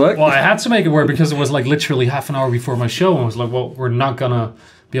make this work. Well, I had to make it work because it was like literally half an hour before my show. And I was like, well, we're not going to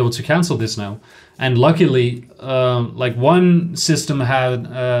be able to cancel this now. And luckily, like one system had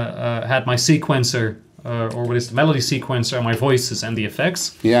my sequencer, or what is the melody sequencer, and my voices and the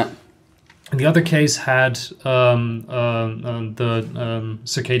effects. Yeah. And the other case had the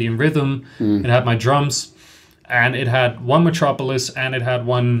circadian rhythm. It had my drums. And it had one Metropolis and it had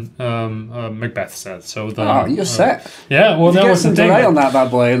one Macbeth set. So you're set. Yeah, well, that was the thing. Delay on that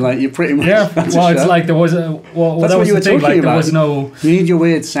bad boy, and like you're pretty much. Yeah, well, it's like there was a. Well, that's that what was you were the thing. talking Like about. there was no. You need your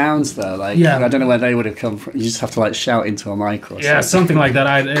weird sounds though. Like I don't know where they would have come from. You just have to like shout into a mic or something. Yeah, something like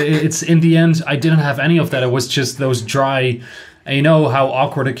that. It's in the end, I didn't have any of that. It was just those dry. And you know how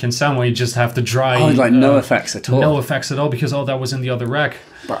awkward it can sound when you just have to dry. Oh, like no effects at all. No effects at all because all that was in the other rack.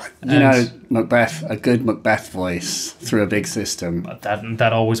 But you know, Macbeth, a good Macbeth voice through a big system.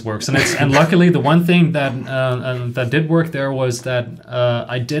 That always works, and luckily the one thing that did work there was that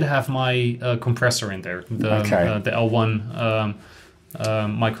I did have my compressor in there, the L1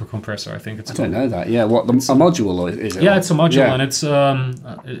 micro compressor. I think it's. I don't know that. Yeah, what a module is it? Yeah, it's a module, and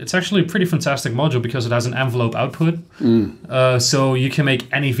it's actually a pretty fantastic module because it has an envelope output, so you can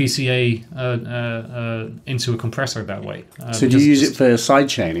make any VCA into a compressor that way. So do you use it for side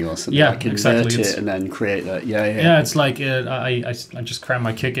chaining or something? Yeah, like exactly. Invert it and then create that. Yeah, it's like I just cram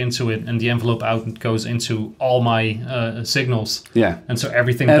my kick into it, and the envelope out goes into all my signals. Yeah, and so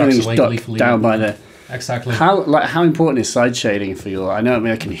everything's away gleefully down by the. Exactly. How important is side shading for you? I know, I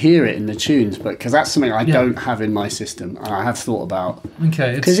mean, I can hear it in the tunes, but because that's something I don't have in my system, and I have thought about.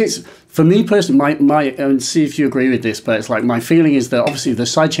 Okay. Because it's for me personally, my and see if you agree with this, but it's like my feeling is that obviously the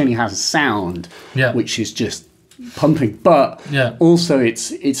side chaining has a sound, which is just pumping. But also it's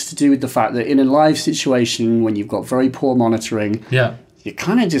to do with the fact that in a live situation when you've got very poor monitoring, you're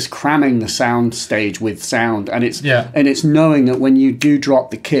kind of just cramming the sound stage with sound, and it's knowing that when you do drop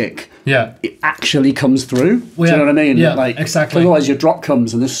the kick, it actually comes through. Do you know what I mean? Yeah, like, exactly. Otherwise your drop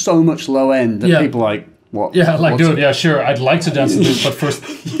comes and there's so much low end that people are like, what? Yeah, like, dude, sure, I'd like to dance to this, but first,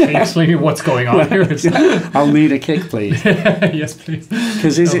 can you explain me what's going on here? I'll need a kick, please. Yes, please.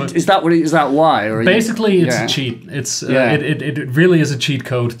 Because is that why? Or basically, it's a cheat. It's it really is a cheat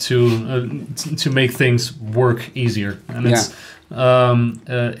code to make things work easier, and it's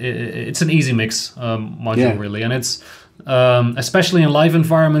an easy mix module really, and it's especially in live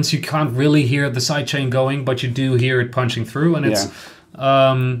environments, you can't really hear the sidechain going, but you do hear it punching through, and it's.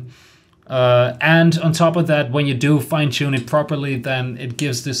 And on top of that, when you do fine-tune it properly, then it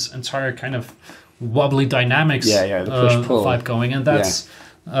gives this entire kind of wobbly dynamics the push-pull vibe going, and that's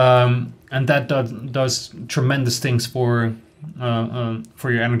and that does tremendous things for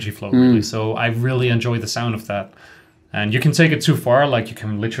your energy flow, really. So I really enjoy the sound of that. And you can take it too far, like you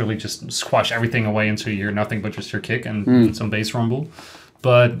can literally just squash everything away until you hear nothing but just your kick and some bass rumble.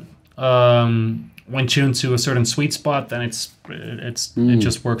 But when tuned to a certain sweet spot, then it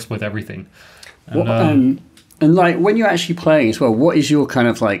just works with everything. And, and like when you're actually playing as well, what is your kind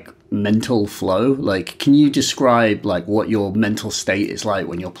of like mental flow? Like, can you describe like what your mental state is like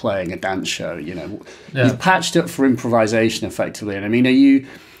when you're playing a dance show? You know, you've patched up for improvisation effectively, and I mean,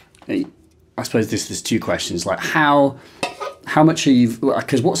 I suppose there's two questions. Like, how much are you?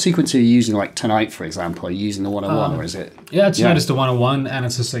 Because what sequence are you using? Like tonight, for example, are you using the 101 or is it? Yeah, tonight is the 101, and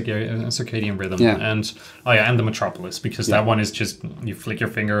it's a circadian rhythm, and and the Metropolis, because that one is just you flick your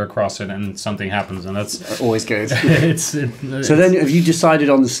finger across it and something happens, and that's always good. So then, have you decided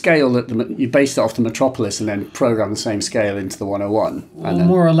on the scale that you based it off the Metropolis and then program the same scale into the 101? Well,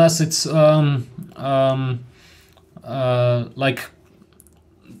 more or less, it's like.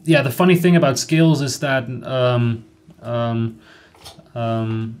 Yeah, the funny thing about scales is that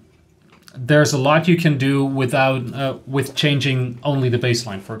there's a lot you can do without with changing only the bass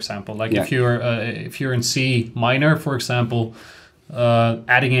line, for example. Like if you're in C minor, for example,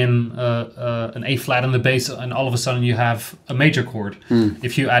 adding in an A flat in the bass, and all of a sudden you have a major chord.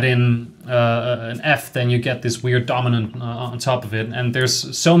 If you add in an F, then you get this weird dominant on top of it. And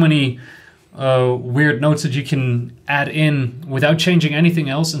there's so many weird notes that you can add in without changing anything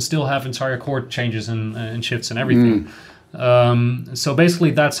else and still have entire chord changes and shifts and everything. So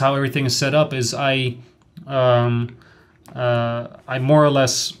basically that's how everything is set up, is I more or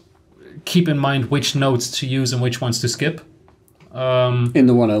less keep in mind which notes to use and which ones to skip. In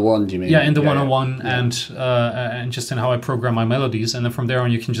the 101, do you mean? Yeah, in the 101, and just in how I program my melodies, and then from there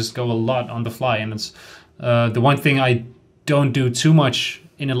on you can just go a lot on the fly. And it's the one thing I don't do too much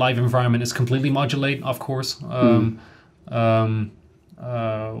in a live environment is completely modulate, of course,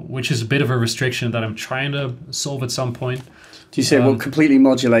 which is a bit of a restriction that I'm trying to solve at some point. Do you say completely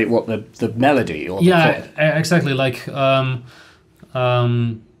modulate what the melody or the chord? Exactly. Like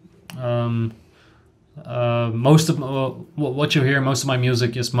most of what you hear, most of my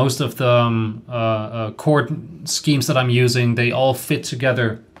music is most of the chord schemes that I'm using. They all fit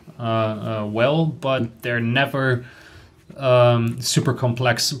together well, but they're never super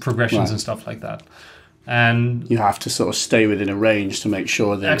complex progressions and stuff like that. And you have to sort of stay within a range to make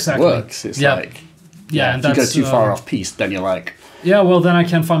sure that it works. It's like and if you go too far off piece, then you're like, well, then I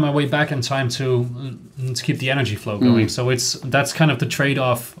can't find my way back in time to keep the energy flow going. So that's kind of the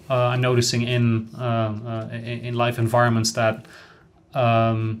trade-off I'm noticing in live environments, that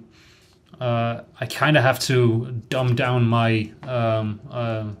I kind of have to dumb down my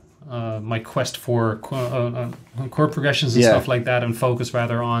my quest for chord progressions and stuff like that, and focus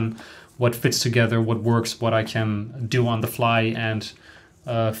rather on what fits together, what works, what I can do on the fly, and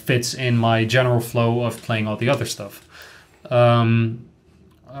fits in my general flow of playing all the other stuff. But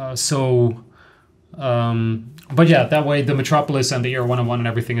yeah, that way the Metropolis and the Ear 101 and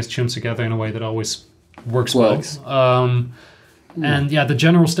everything is tuned together in a way that always works well. And yeah, the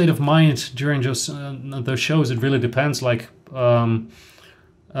general state of mind during just those shows, it really depends. Like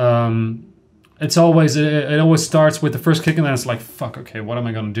it always starts with the first kick, and then it's like, fuck, okay, what am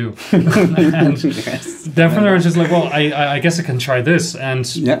I gonna do? And definitely it's just like, well, I guess I can try this, and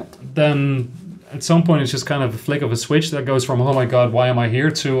then at some point it's just kind of a flick of a switch that goes from, oh my god, why am I here,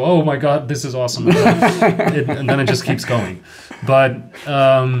 to, oh my god, this is awesome. And then it just keeps going. But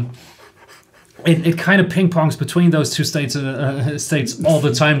it kind of ping pongs between those two states all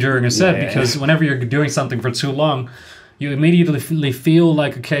the time during a set, because whenever you're doing something for too long, you immediately feel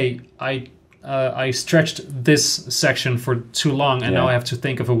like, okay, I stretched this section for too long, and now I have to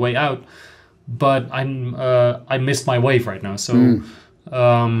think of a way out. but I missed my wave right now. So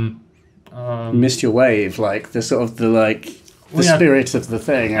missed your wave, like the sort of the spirit of the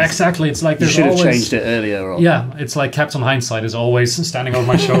thing. Exactly. It's like you should have changed it earlier. Or... Yeah, it's like Captain Hindsight is always standing over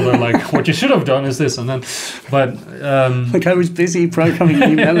my shoulder, like what you should have done is this, and then, but like I was busy programming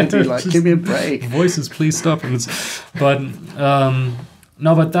new melody. Like, give me a break. Voices, please stop. And but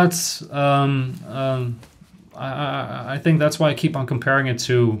no, but that's I think that's why I keep on comparing it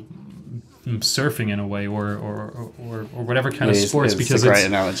to surfing in a way, or whatever kind of sports, because it's a great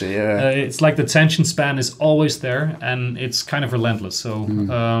analogy. Yeah, it's like the tension span is always there, and it's kind of relentless. So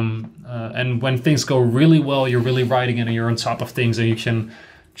and when things go really well, you're really riding it, and you're on top of things, and you can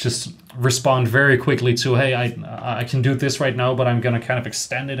just respond very quickly to, hey, I can do this right now, but I'm gonna kind of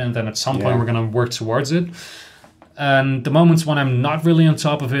extend it, and then at some point we're gonna work towards it. And the moments when I'm not really on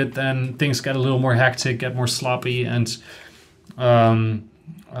top of it, then things get a little more hectic, get more sloppy, and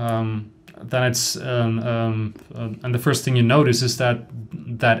then it's and the first thing you notice is that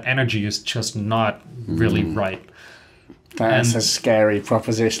energy is just not really right. That's a scary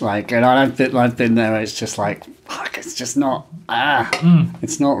proposition. Like, and I've been there. It's just like, fuck, it's just not.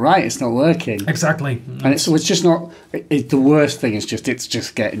 It's not right. It's not working. Exactly. And it's just not. The worst thing is it's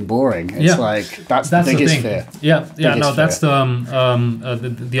just getting boring. It's like that's the biggest fear. Yeah. No, that's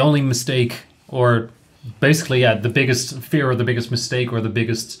the only mistake, or basically, the biggest fear, or the biggest mistake, or the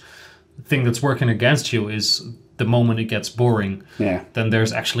biggest thing that's working against you is the moment it gets boring. Yeah. Then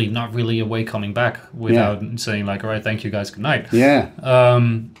there's actually not really a way coming back without saying like, all right, thank you guys, good night. Yeah.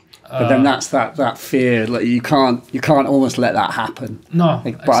 But then that's that fear. Like you can't almost let that happen. No.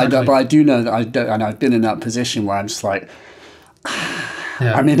 Like, but I do know that I don't, and I've been in that position where I'm just like,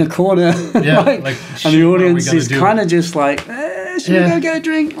 I'm in a corner. Yeah. And the audience is kind of just like, should we go get a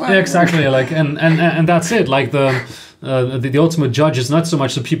drink? Like, yeah, exactly. Like and that's it. Like the ultimate judge is not so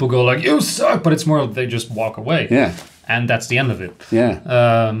much that people go like, you suck, but it's more they just walk away. Yeah. And that's the end of it.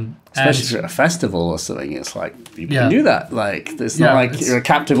 Yeah. Especially at a festival or something, it's like you can do that. Like it's not like you're a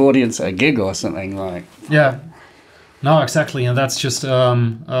captive audience at a gig or something. Like no, exactly, and that's just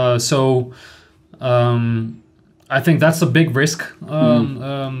I think that's a big risk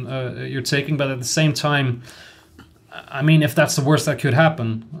you're taking, but at the same time, I mean, if that's the worst that could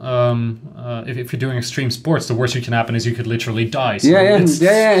happen, if you're doing extreme sports, the worst that can happen is you could literally die. So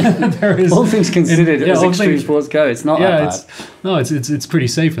there is, all things considered, as extreme sports go, it's not that bad. It's pretty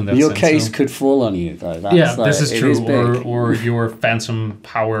safe in that Your sense. case could fall on you, though. That's this is true. Or your phantom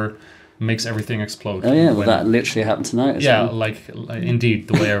power makes everything explode. Oh yeah, well that literally happened tonight. Like indeed,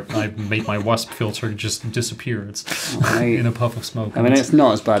 the way I made my wasp filter just disappear. It's in a puff of smoke. I mean, it's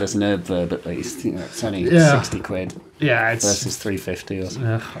not as bad as an herb verb, at least. You know, it's only 60 quid. Yeah, it's versus 350 or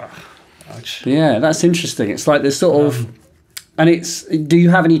something. But yeah, that's interesting. It's like this sort of, and it's. Do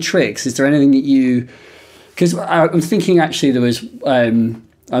you have any tricks? Is there anything that you? Because I'm thinking actually there was. I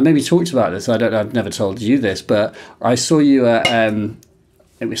maybe talked about this. I've never told you this, but I saw you at.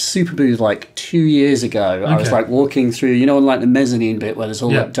 It was Superbooth like 2 years ago. I was like walking through, on like the mezzanine bit where there's all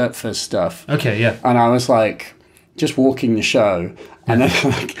that Dirtfuzz stuff. Okay, yeah. And I was like, just walking the show. And then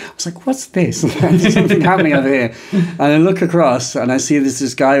I was like, what's this? There's something happening over here. And I look across and I see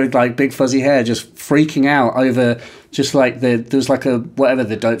this guy with like big fuzzy hair just freaking out over just like there's like a, whatever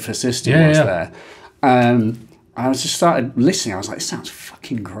the Dirtfuzz system was there. I was just started listening. I was like, it sounds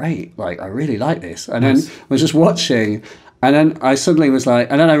fucking great. Like, I really like this. And then I was just watching. And then I suddenly was like,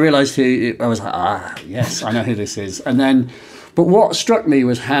 and then I realised I was like, yes, I know who this is. And then, but what struck me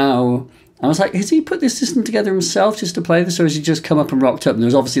was how, I was like, has he put this system together himself just to play this, or has he just come up and rocked up? And there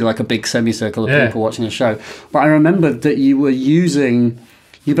was obviously like a big semicircle of people watching the show. But I remembered that you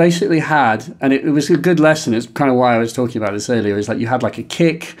basically had, and it was a good lesson, it's kind of why I was talking about this earlier, is like you had like a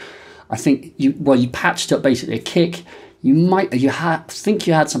kick, I think you patched up basically a kick, think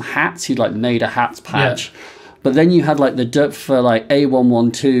you had some hats, you'd like made a hats patch. Yeah. But then you had like the Dirtfuzz for like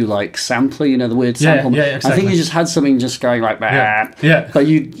A112 like sampler, the weird sample. Yeah, exactly. I think you just had something just going like that. Yeah. But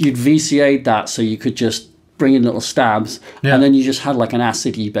you'd VCA'd that so you could just bring in little stabs, and then you just had like an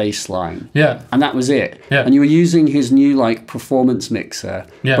acidy bass line. Yeah. And that was it. Yeah. And you were using his new like performance mixer.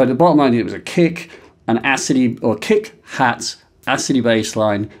 Yeah. But the bottom line, it was a kick, an acidy or kick, hats, acidy bass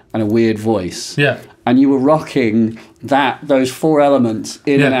line, and a weird voice. Yeah. And you were rocking those four elements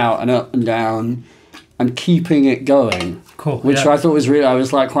in and out and up and down, and keeping it going. Cool. Which I thought was really, I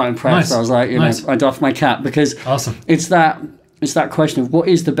was like quite impressed. Nice. I was like, I doffed my cap, because it's that question of what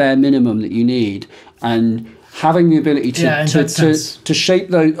is the bare minimum that you need, and having the ability to shape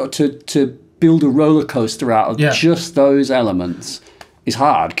those, to build a roller coaster out of just those elements is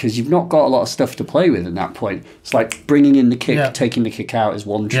hard because you've not got a lot of stuff to play with at that point. It's like bringing in the kick, taking the kick out is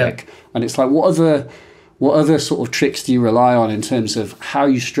one trick, and it's like what other sort of tricks do you rely on in terms of how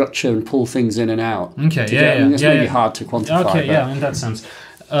you structure and pull things in and out? Okay, it's maybe hard to quantify. Okay, in that sense.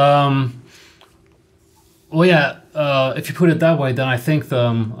 If you put it that way, then I think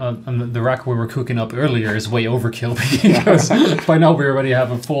the rack we were cooking up earlier is way overkill because by now we already have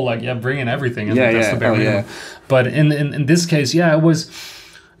a full bring in everything. And that's the bare minimum. But in this case,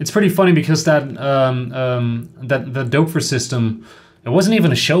 it's pretty funny because that the Doper system. It wasn't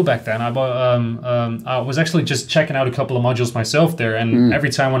even a show back then. I was actually just checking out a couple of modules myself there, and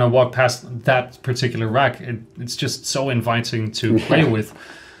every time when I walk past that particular rack, it's just so inviting to play with,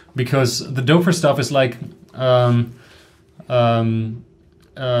 because the Doper stuff is like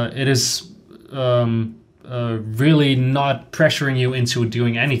it is really not pressuring you into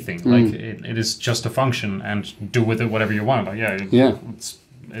doing anything. Like it is just a function, and do with it whatever you want.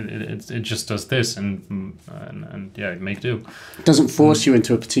 It just does this and make do. It doesn't force you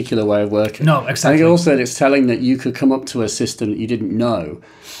into a particular way of working. No, exactly. I think also it's telling that you could come up to a system that you didn't know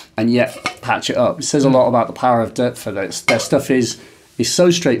and yet patch it up. It says a lot about the power of Dirt for this. Their stuff is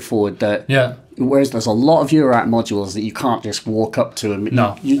so straightforward that whereas there's a lot of Eurorack modules that you can't just walk up to and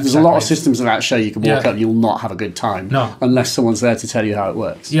there's a lot of systems in that show you can walk up and you'll not have a good time unless someone's there to tell you how it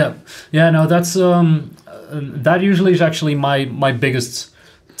works. That's that usually is actually my biggest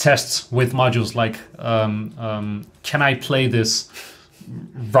tests with modules, like can I play this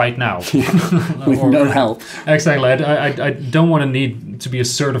right now with no help? Exactly. I don't want to need to be a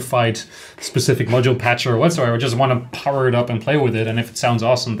certified specific module patcher or whatsoever. I just want to power it up and play with it, and if it sounds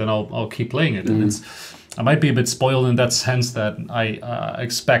awesome, then I'll keep playing it. And I might be a bit spoiled in that sense that I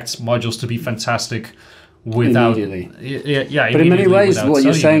expect modules to be fantastic without immediately. But in many ways what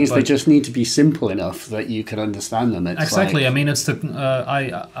you're saying is they just need to be simple enough that you can understand them. It's exactly. I mean, it's the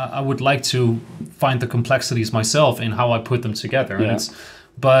I would like to find the complexities myself in how I put them together. And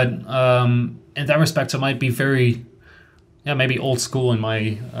but in that respect I might be very maybe old school in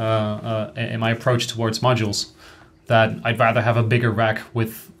my approach towards modules, that I'd rather have a bigger rack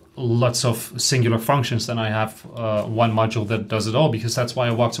with lots of singular functions than I have one module that does it all, because that's why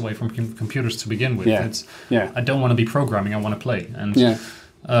I walked away from computers to begin with. I don't want to be programming, I want to play. And with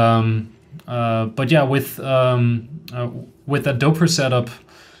that Doper setup,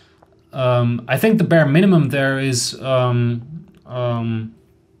 I think the bare minimum there is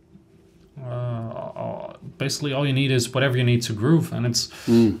basically all you need is whatever you need to groove, and it's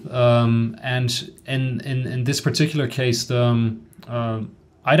and in this particular case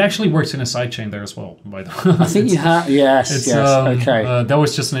I'd actually worked in a sidechain there as well, by the way. I think you have, yes, okay. That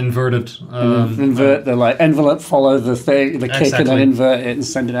was just an inverted... invert the envelope, follow the thing, the kick, and then invert it and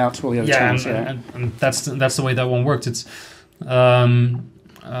send it out to all the other chains. And that's the way that one worked. It's,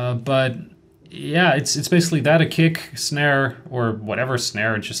 but yeah, it's basically that, a kick, snare, or whatever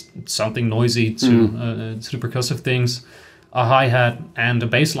snare, just something noisy to the percussive things, a hi-hat, and a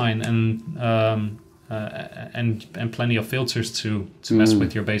bass line, and plenty of filters to mess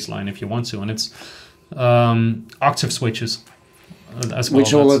with your bass line if you want to, and it's octave switches as well,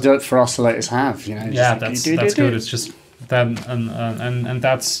 which all the Dirt for oscillators have. That's good. It's just that, and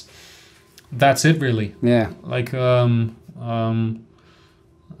that's it really. Like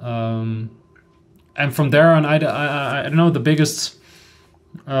and from there on, I don't know, the biggest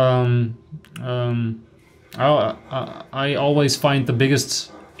I always find the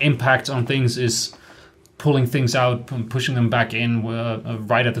biggest impact on things is pulling things out and pushing them back in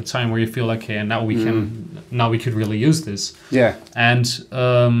right at the time where you feel like, okay, now we could really use this. And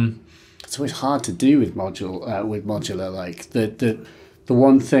it's always hard to do with modular. Like the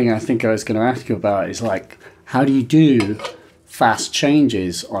one thing I think I was going to ask you about is like, how do you do fast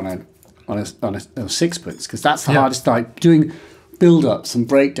changes on a sixpence? Because that's the hardest. Like doing build-ups and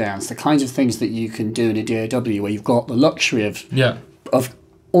breakdowns, the kinds of things that you can do in a DAW where you've got the luxury of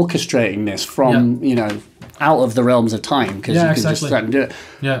orchestrating this from out of the realms of time, because you can just let them do it.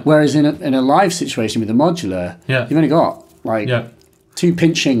 Whereas in a live situation with a modular, you've only got two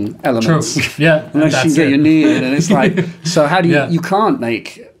pinching elements. Unless you can get your knee in, and it's like, so how do you you can't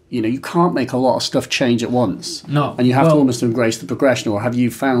make a lot of stuff change at once. No, and you have to almost embrace the progression. Or have you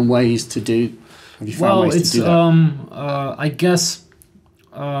found ways to do? Do that?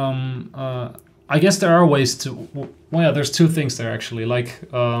 I guess there are ways to. Well, yeah, there's two things there actually. Like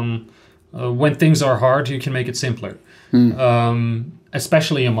when things are hard, you can make it simpler.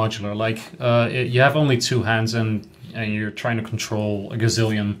 Especially in modular. Like you have only two hands, and you're trying to control a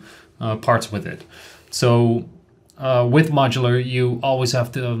gazillion parts with it. So with modular, you always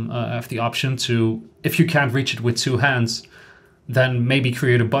have the option to, if you can't reach it with two hands, then maybe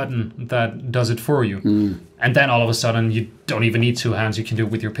create a button that does it for you. And then all of a sudden you don't even need two hands. You can do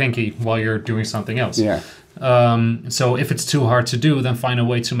it with your pinky while you're doing something else. Yeah. So if it's too hard to do, then find a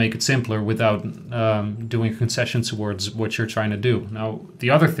way to make it simpler without doing a concession towards what you're trying to do. Now, the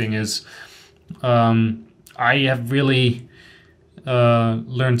other thing is I have really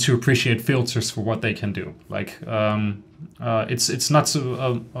learned to appreciate filters for what they can do. Like it's not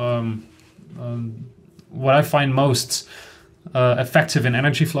so what I find most effective in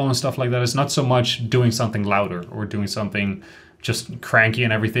energy flow and stuff like that is not so much doing something louder or doing something just cranky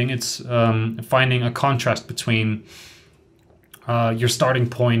and everything. It's finding a contrast between your starting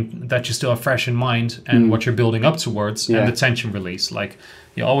point that you still have fresh in mind and what you're building up towards and the tension release. Like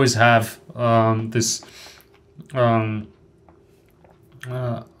you always have this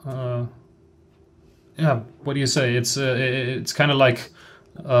what do you say? It's kind of like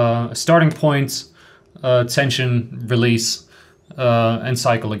a starting point, tension release, and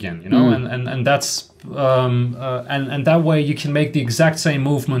cycle again, you know, and that's and that way you can make the exact same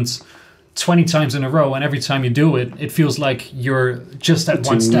movements 20 times in a row, and every time you do it, it feels like you're just at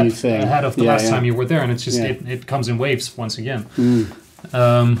one step ahead of the last time you were there, and it's just it comes in waves once again.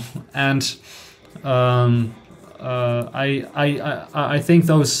 I think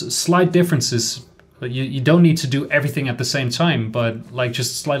those slight differences, you don't need to do everything at the same time, but like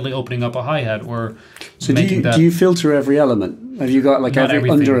just slightly opening up a hi-hat or so do you filter every element? Have you got like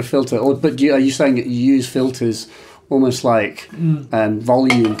under a filter, or are you saying that you use filters almost like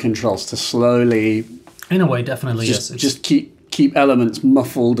volume controls to slowly, in a way, definitely just keep elements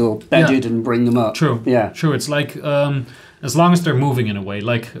muffled or bedded and bring them up? True. It's like as long as they're moving in a way,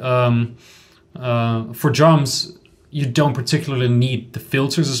 like for drums you don't particularly need the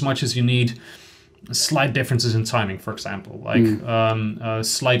filters as much as you need slight differences in timing, for example, like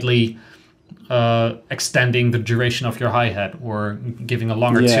slightly extending the duration of your hi-hat or giving a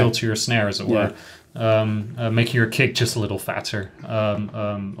longer tilt to your snares, or making your kick just a little fatter,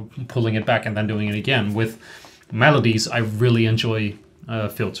 pulling it back and then doing it again. With melodies, I really enjoy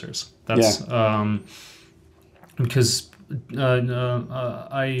filters. That's because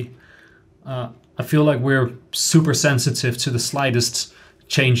I feel like we're super sensitive to the slightest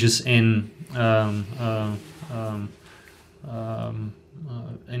changes in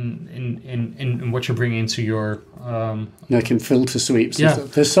what you're bringing into your like in filter sweeps.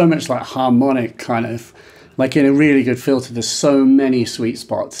 There's so much like harmonic kind of, like in a really good filter, there's so many sweet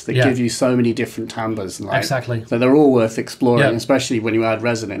spots that give you so many different timbres, and like, so they're all worth exploring, especially when you add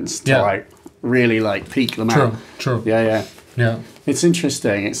resonance to like really like peak them out. True. Yeah. It's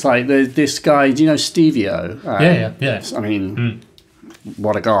interesting. It's like this guy, do you know Stevio? I mean,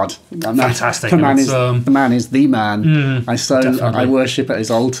 what a god! Fantastic. The man is the man. I worship at his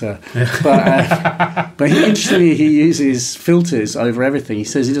altar. But interestingly, he uses filters over everything. He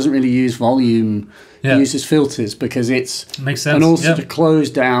says he doesn't really use volume. He uses filters because makes sense. And also to close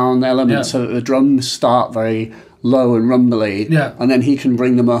down elements so that the drums start very low and rumbly, and then he can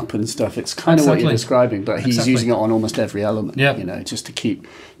bring them up and stuff. It's kind of what you're describing, but he's using it on almost every element, you know, just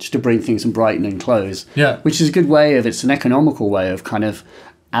to bring things and brighten and close, which is a good way of, it's an economical way of kind of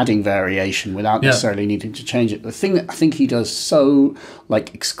adding variation without necessarily needing to change it. The thing that I think he does so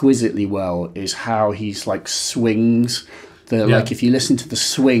like exquisitely well is how he's like swings like if you listen to the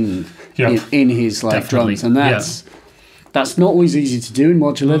swing in his like drums, and that's not always easy to do in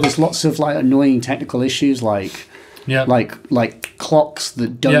modular. There's lots of like annoying technical issues like clocks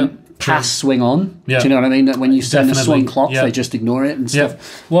that don't pass swing on. Do you know what I mean? That when you send a swing clock, they just ignore it and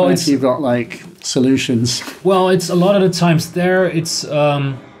stuff. Well, if you've got like solutions. Well, it's a lot of the times there. It's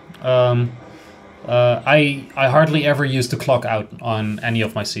I hardly ever use the clock out on any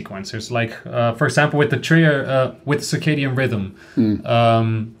of my sequencers. Like for example, with the trio, with circadian rhythm.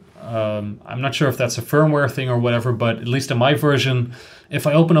 I'm not sure if that's a firmware thing or whatever, but at least in my version, if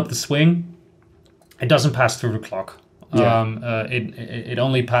I open up the swing, it doesn't pass through the clock. It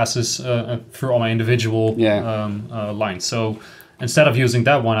only passes through all my individual lines. So instead of using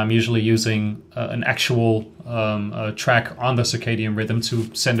that one, I'm usually using an actual track on the circadian rhythm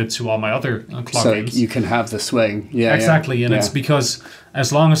to send it to all my other clock-ins. So you can have the swing. Exactly, and it's because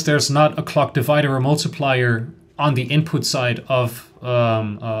as long as there's not a clock divider or multiplier on the input side of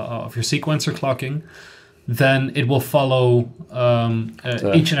your sequencer clocking, then it will follow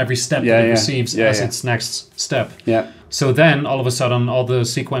each and every step that it receives as its next step. So then, all of a sudden, all the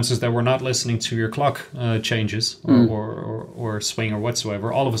sequences that were not listening to your clock changes or swing or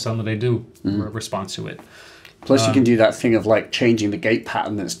whatsoever, all of a sudden they do respond to it. Plus, you can do that thing of like changing the gate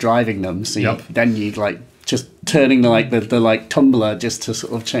pattern that's driving them. So then you'd like just turning the tumbler just to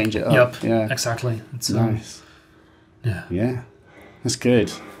sort of change it up. Exactly. It's nice. Yeah. That's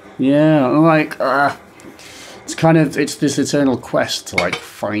good. Yeah, like it's this eternal quest to like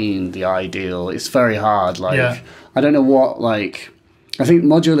find the ideal. It's very hard. Like I don't know what like. I think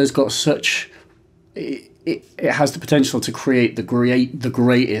modular's got such. It has the potential to create the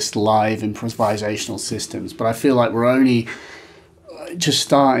greatest live improvisational systems, but I feel like we're only just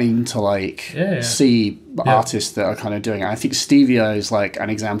starting to like see artists that are kind of doing it. I think Stevio is like an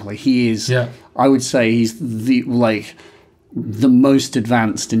example. He is. I would say he's the most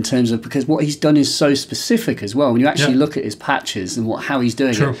advanced in terms of, because what he's done is so specific as well. When you actually look at his patches and how he's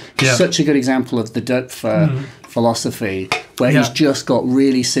doing it, he's such a good example of the Doepfer philosophy, where he's just got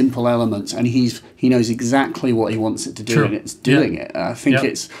really simple elements and he knows exactly what he wants it to do and it's doing it. I think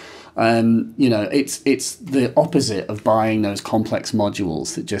it's you know, it's the opposite of buying those complex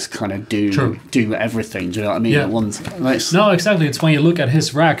modules that just kind of do everything. Do you know what I mean? No, exactly. It's when you look at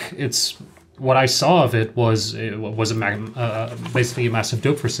his rack, it's what I saw of it was basically a massive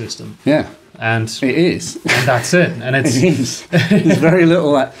Doepfer system. Yeah, and it is, and that's it. And it's it is. There's very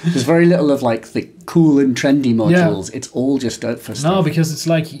little. There's very little of like the cool and trendy modules. It's all just Doepfer stuff. No, because it's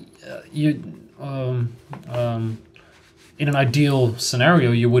like you. In an ideal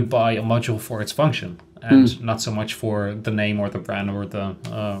scenario, you would buy a module for its function, and not so much for the name or the brand or the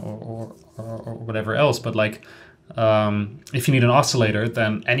or whatever else. But like, if you need an oscillator,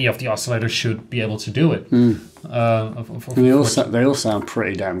 then any of the oscillators should be able to do it. They all sound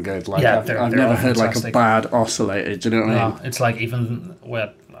pretty damn good. Like I've never heard fantastic. Like a bad oscillator. Do you know what I mean? It's like even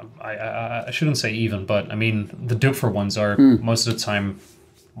I shouldn't say even, but I mean the Doepfer ones are most of the time.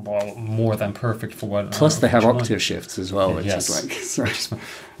 Well, more than perfect for what. Plus, they have octave shifts as well, which is like. Sorry.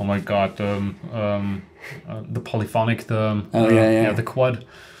 Oh my god, the polyphonic, the quad.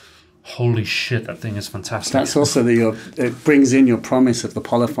 Holy shit, that thing is fantastic. That's also it brings in your promise of the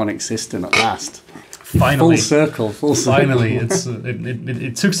polyphonic system at last. Finally, full circle. Finally,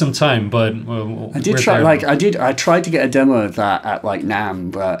 it took some time, but I did try. I tried to get a demo of that at like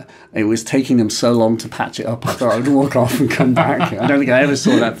NAMM, but it was taking them so long to patch it up. I thought I would walk off and come back. I don't think I ever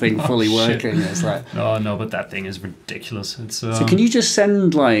saw that thing fully working. It's like no, but that thing is ridiculous. It's so can you just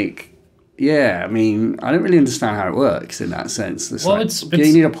send like? Yeah, I mean, I don't really understand how it works in that sense. You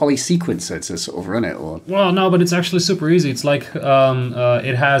need a poly sequencer to sort of run it, or no, but it's actually super easy. It's like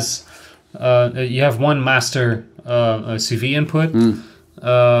it has. You have one master CV input,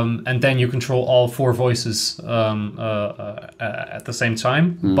 and then you control all 4 voices at the same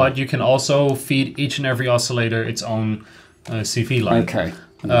time. But you can also feed each and every oscillator its own CV line. Okay.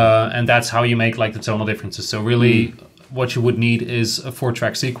 And that's how you make like the tonal differences. So really, what you would need is a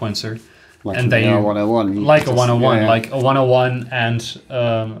 4-track sequencer. Like and then 101. Like a 101, like a 101 and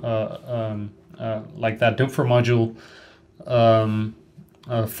like that Doepfer module.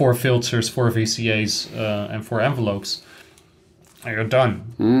 4 filters, 4 VCAs, and 4 envelopes. And you're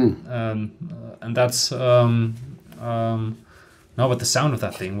done. And that's no, but the sound of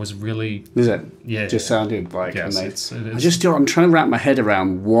that thing was really. Is it? Yeah. Just sounded like. Yes, I'm trying to wrap my head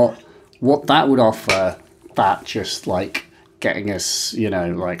around what that would offer. That just like getting us, you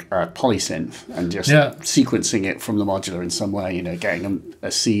know, like a polysynth and just sequencing it from the modular in some way. You know, getting a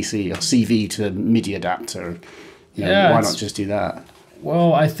CC or CV to MIDI adapter. You know, why not just do that?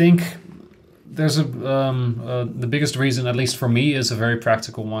 Well, I think there's the biggest reason, at least for me, is a very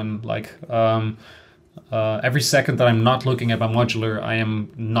practical one. Like every second that I'm not looking at my modular, I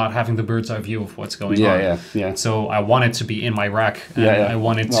am not having the bird's eye view of what's going on. Yeah. So I want it to be in my rack. And I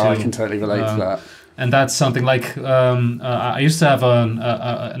want it to. I can totally relate to that. And that's something like I used to have a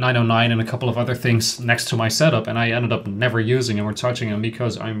 909 and a couple of other things next to my setup, and I ended up never using them or touching them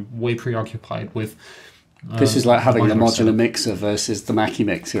because I'm way preoccupied with. This is like having the modular mixer versus the Mackie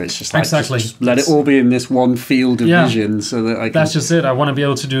mixer. It's just like just let it all all be in this one field of vision, so that I can. That's just it. I want to be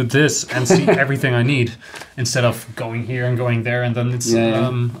able to do this and see everything I need instead of going here and going there, and then it's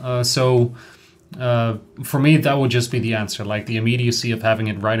so. For me, that would just be the answer. Like the immediacy of having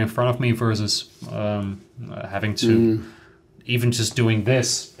it right in front of me versus having to even just doing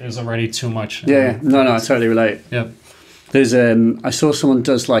this is already too much. Yeah, no, I totally relate. Yeah. There's I saw someone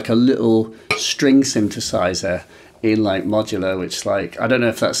does like a little string synthesizer in like modular, which like I don't know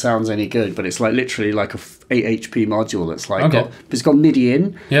if that sounds any good, but it's like literally like a 8 HP module that's like it's got MIDI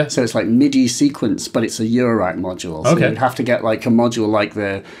in, so it's like MIDI sequence, but it's a Eurorack module. So you'd have to get like a module like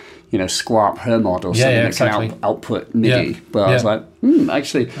the Squarp Hermod or something that can output MIDI. But I was like,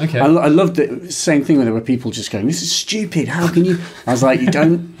 actually, I loved it. Same thing when there were people just going, "This is stupid. How can you?" I was like,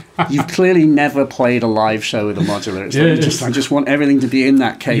 You've clearly never played a live show with a modular. It's I just want everything to be in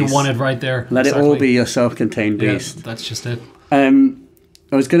that case. You want it right there. Let it all be a self-contained beast. Yeah, that's just it. I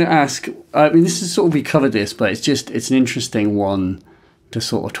was going to ask. I mean, this is sort of we covered this, but it's an interesting one to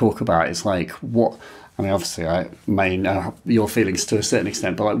sort of talk about is like what. I mean, obviously, I may know your feelings to a certain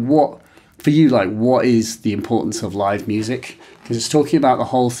extent, but like what for you, like what is the importance of live music? Because it's talking about the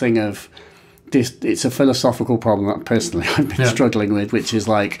whole thing of this. It's a philosophical problem that personally I've been struggling with, which is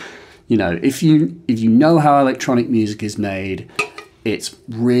like, you know, if you know how electronic music is made, it's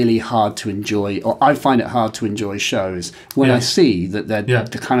really hard to enjoy, or I find it hard to enjoy shows when I see that they're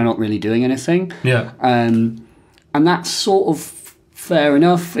kind of not really doing anything. Yeah. And that's sort of fair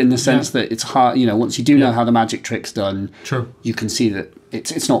enough in the sense that it's hard, you know, once you do know how the magic trick's done, you can see that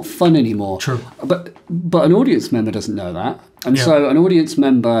it's not fun anymore. But an audience member doesn't know that. And so an audience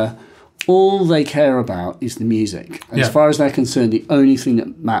member, all they care about is the music. And as far as they're concerned, the only thing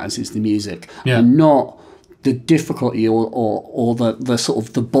that matters is the music and not the difficulty or the sort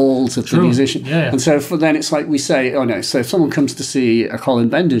of the balls of the musician. And so for then it's like we say, oh no, so if someone comes to see a Colin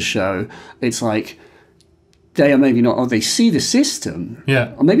Benders show, it's like they are maybe not, or they see the system,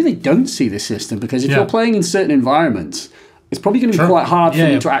 or maybe they don't see the system, because if you're playing in certain environments, it's probably going to be quite hard for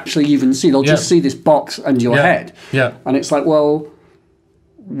them to actually even see. They'll just see this box and your head. And it's like, well,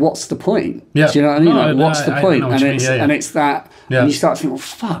 what's the point? Do you know what I mean? Like, what's the point? And it's that, and you start to think, well,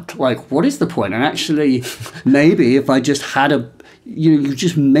 fuck, like, what is the point? And actually, maybe if I just had you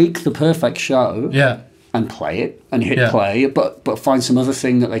just make the perfect show and play it and hit play, but find some other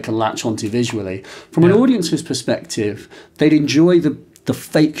thing that they can latch onto visually. From an audience's perspective, they'd enjoy the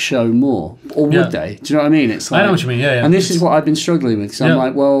fake show more, or would they? Do you know what I mean? It's like, I know what you mean, And this is what I've been struggling with, because I'm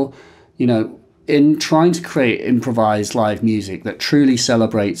like, well, you know, in trying to create improvised live music that truly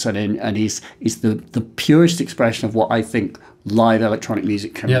celebrates and is the purest expression of what I think live electronic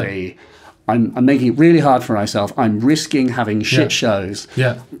music can be, I'm making it really hard for myself. I'm risking having shit shows,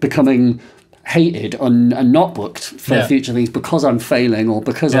 becoming hated and not booked for future things because I'm failing, or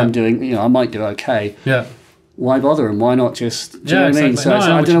because I'm doing, you know, I might do okay. Why bother, and why not just, do you know what I mean? So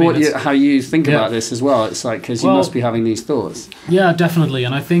I don't know how you think about this as well. It's like, because you must be having these thoughts. Yeah, definitely.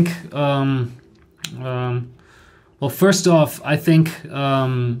 And I think, well, first off, I think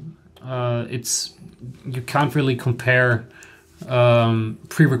it's, you can't really compare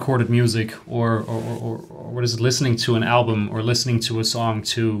pre-recorded music or what is it, listening to an album or listening to a song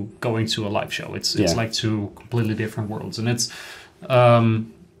to going to a live show. It's like two completely different worlds. And it's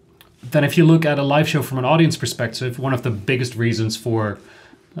then if you look at a live show from an audience perspective, one of the biggest reasons for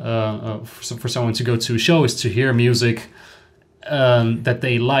someone to go to a show is to hear music that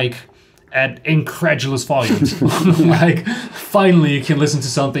they like at incredulous volumes. Like, finally you can listen to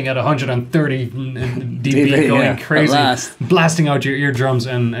something at 130 dB going crazy, blasting out your eardrums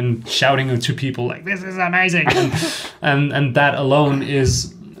and shouting to people like, this is amazing. And that alone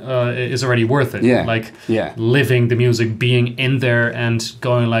is already worth it. Living the music, being in there and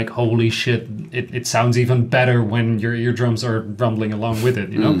going like, holy shit, it sounds even better when your eardrums are rumbling along with it,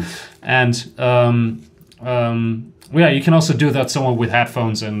 you know? And you can also do that somewhat with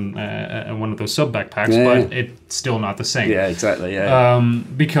headphones and one of those sub backpacks, but it's still not the same.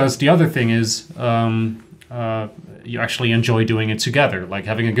 Because the other thing is, you actually enjoy doing it together, like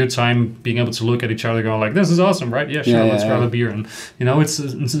having a good time, being able to look at each other, going like, "This is awesome, right? Yeah, sure, let's grab a beer." And you know, it's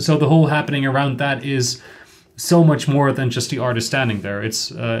so the whole happening around that is so much more than just the artist standing there. It's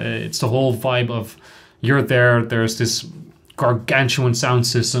the whole vibe of you're there. There's this gargantuan sound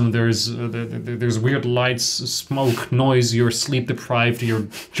system. There's weird lights, smoke, noise. You're sleep deprived. You're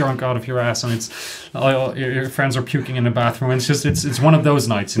drunk out of your ass, and it's your friends are puking in the bathroom. And it's one of those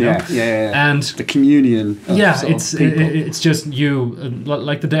nights, you know. And the communion. It's just you.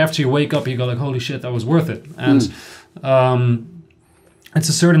 Like the day after you wake up, you go like, "Holy shit, that was worth it." And it's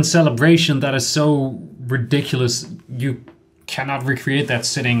a certain celebration that is so ridiculous. You cannot recreate that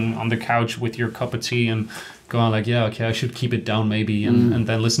sitting on the couch with your cup of tea and going like, yeah, okay, I should keep it down maybe, and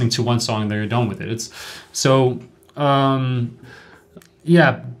then listening to one song and then you're done with it. It's so,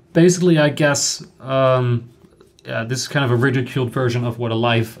 basically, I guess, this is kind of a ridiculed version of what a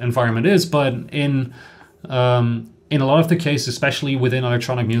live environment is, but in a lot of the cases, especially within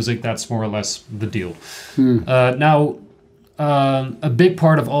electronic music, that's more or less the deal. Now, a big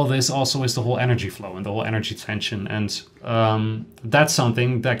part of all this also is the whole energy flow and the whole energy tension, and that's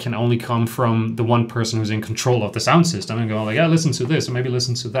something that can only come from the one person who's in control of the sound system and go like, yeah, listen to this or maybe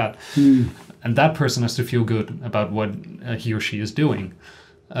listen to that, and that person has to feel good about what he or she is doing.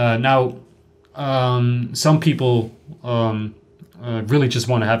 Now, some people really just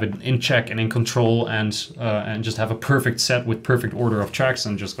want to have it in check and in control and just have a perfect set with perfect order of tracks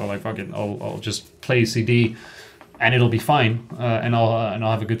and just go like, fuck it, I'll just play a CD and it'll be fine, and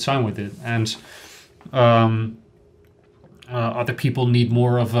I'll have a good time with it. And other people need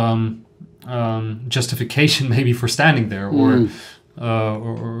more of justification maybe for standing there, or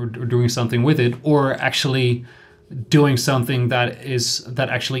or doing something with it, or actually doing something that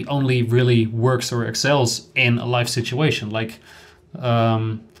actually only really works or excels in a live situation. Like,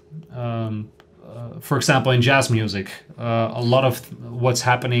 for example, in jazz music, a lot of what's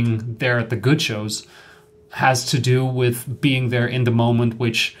happening there at the good shows has to do with being there in the moment,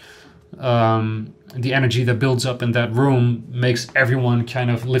 which the energy that builds up in that room makes everyone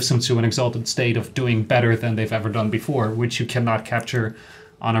kind of lifts them to an exalted state of doing better than they've ever done before, which you cannot capture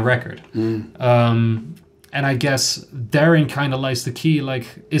on a record. And I guess therein kind of lies the key. Like,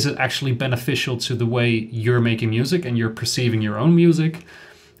 is it actually beneficial to the way you're making music and you're perceiving your own music?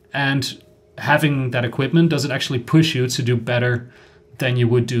 And having that equipment, does it actually push you to do better than you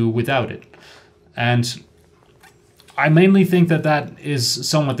would do without it? And I mainly think that is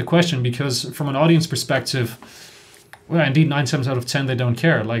somewhat the question, because from an audience perspective, well, indeed, 9 times out of 10 they don't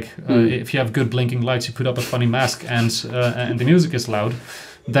care. Like, if you have good blinking lights, you put up a funny mask, and the music is loud,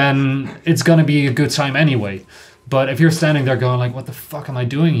 then it's gonna be a good time anyway. But if you're standing there going like, "What the fuck am I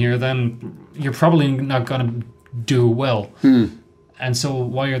doing here?" then you're probably not gonna do well. And so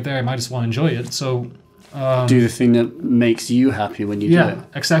while you're there, you might just want to enjoy it. So do the thing that makes you happy when you do it. Yeah,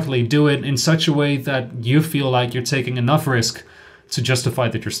 exactly. Do it in such a way that you feel like you're taking enough risk to justify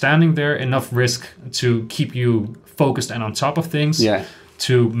that you're standing there, enough risk to keep you focused and on top of things,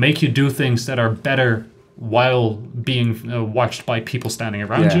 to make you do things that are better while being watched by people standing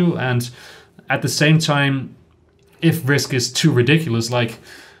around you. And at the same time, if risk is too ridiculous, like,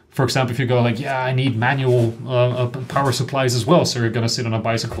 for example, if you go like, "Yeah, I need manual power supplies as well," so you're going to sit on a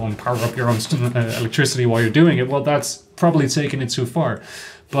bicycle and power up your own electricity while you're doing it, well, that's probably taking it too far.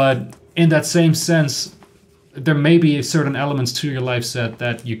 But in that same sense, there may be certain elements to your life set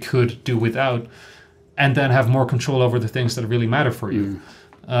that you could do without, and then have more control over the things that really matter for you.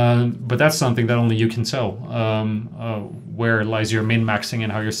 But that's something that only you can tell, where lies your min-maxing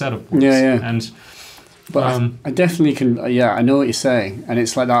and how your setup works. And but I definitely can. I know what you're saying, and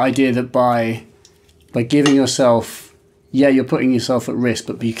it's like that idea that by giving yourself, you're putting yourself at risk,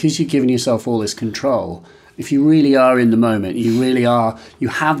 but because you're giving yourself all this control, if you really are in the moment, you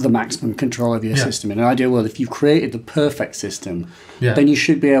have the maximum control of your system. In an ideal world, if you've created the perfect system, then you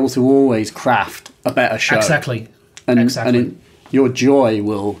should be able to always craft a better show. Exactly. And your joy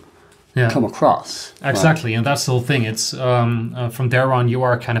will come across. Exactly, and that's the whole thing. It's from there on, you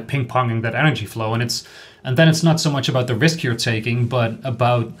are kind of ping-ponging that energy flow, and then it's not so much about the risk you're taking, but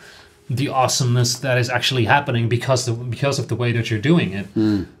about the awesomeness that is actually happening because of the way that you're doing it,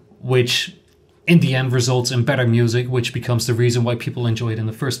 which in the end results in better music, which becomes the reason why people enjoy it in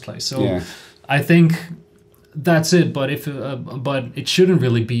the first place. So I think that's it. But but it shouldn't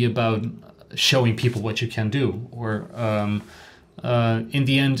really be about showing people what you can do, or in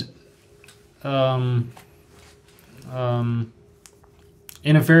the end.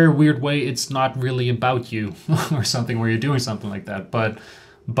 In a very weird way, it's not really about you or something where you're doing something like that, but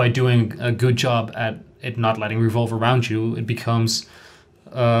by doing a good job at it not letting revolve around you, it becomes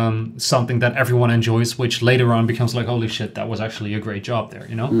something that everyone enjoys, which later on becomes like, holy shit, that was actually a great job there,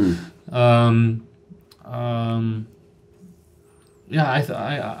 you know?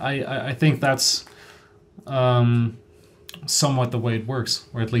 I think that's somewhat the way it works,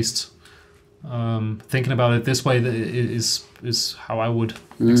 or at least thinking about it this way is how I would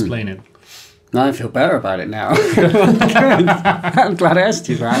explain it. No, I feel better about it now. I'm glad I asked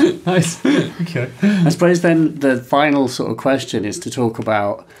you that. Nice. Okay. I suppose then the final sort of question is to talk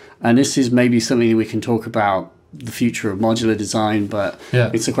about, and this is maybe something we can talk about, the future of modular design, but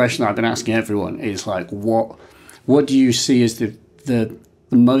it's a question that I've been asking everyone, is like, what do you see as the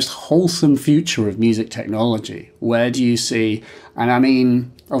most wholesome future of music technology? Where do you see, and I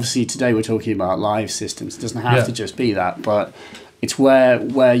mean, obviously today we're talking about live systems. It doesn't have to just be that, but it's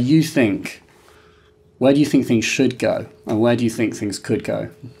where you think, where do you think things should go, and where do you think things could go?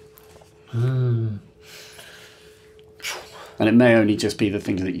 And it may only just be the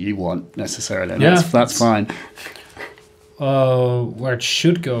things that you want necessarily. That's fine. Where it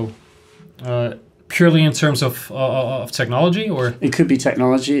should go, purely in terms of technology, or it could be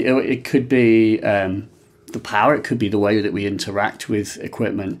technology. It could be the power. It could be the way that we interact with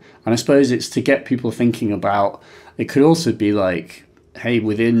equipment. And I suppose it's to get people thinking about. It could also be like, hey,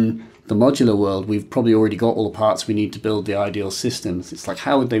 within the modular world, we've probably already got all the parts we need to build the ideal systems. It's like,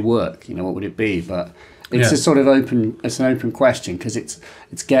 how would they work? You know, what would it be? But it's a sort of open. It's an open question, because it's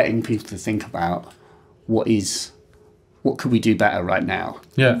getting people to think about what could we do better right now?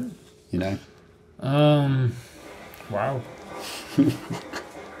 Yeah. You know. Wow.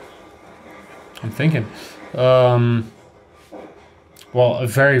 I'm thinking. Well, a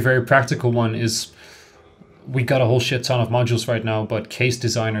very, very practical one is we got a whole shit ton of modules right now, but case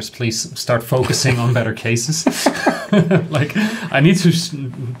designers, please start focusing on better cases. Like, I need to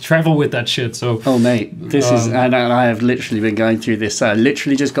travel with that shit. So, oh mate, this is, and I have literally been going through this. I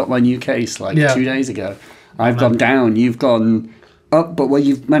literally just got my new case like 2 days ago. I've gone down, you've gone up, but where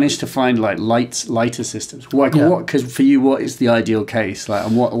you've managed to find like lighter systems. Like what? Because for you, what is the ideal case? Like,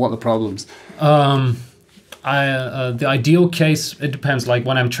 and what are the problems? The ideal case, it depends. Like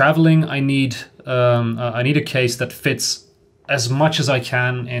when I'm traveling, I need a case that fits as much as I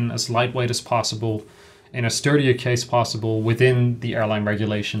can in as lightweight as possible, in as sturdy a case possible within the airline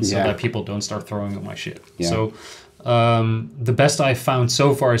regulations, so that people don't start throwing up my shit. Yeah. So the best I've found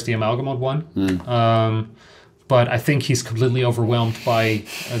so far is the Amalgamod one. But I think he's completely overwhelmed by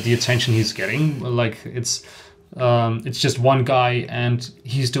the attention he's getting. Like it's just one guy and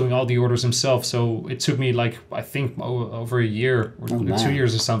he's doing all the orders himself. So it took me like, I think over a year or 2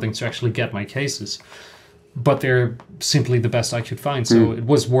 years or something to actually get my cases. But they're simply the best I could find. So it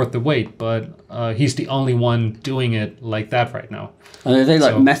was worth the wait, but he's the only one doing it like that right now. And are they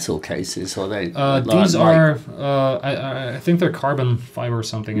like metal cases or are they? These are, I think they're carbon fiber or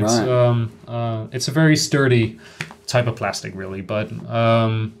something. It's a very sturdy type of plastic really, but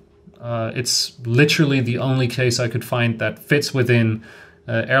it's literally the only case I could find that fits within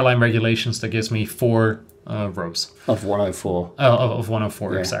airline regulations that gives me 4 rows. Of 104. Of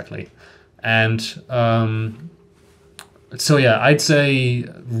 104, exactly. And so yeah, I'd say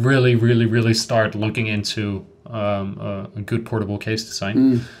really start looking into a good portable case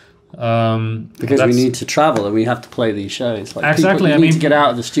design. Because we need to travel and we have to play these shows. Like exactly, you need to get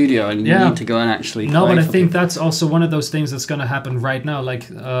out of the studio and you need to go and actually play. No, but I think that's also one of those things that's going to happen right now.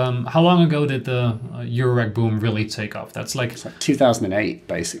 Like, how long ago did the Eurorack boom really take off? That's like... It's like 2008,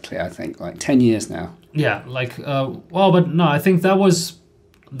 basically, I think. Like 10 years now. Yeah, like, but no, I think that was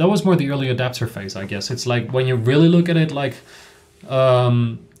more the early adapter phase, I guess. It's like, when you really look at it, like,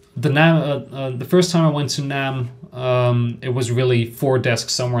 the NAM, the first time I went to NAM, it was really 4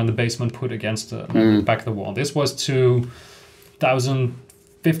 desks somewhere in the basement put against the back of the wall. This was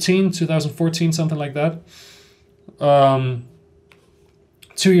 2015, 2014, something like that.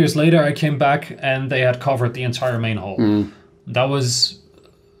 2 years later, I came back and they had covered the entire main hall. That was...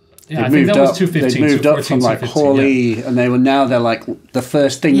 Yeah, I think that was 2015. They moved up from like Hawley, and they're like the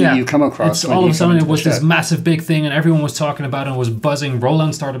first thing that you come across. All of a sudden, it was this massive big thing, and everyone was talking about it and was buzzing.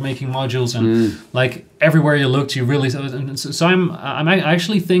 Roland started making modules, and like everywhere you looked, you really. So I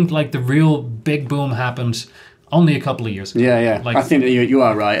actually think like the real big boom happened only a couple of years ago. Yeah. Like, I think that you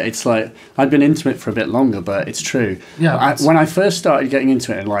are right. It's like I'd been into it for a bit longer, but it's true. Yeah. When I first started getting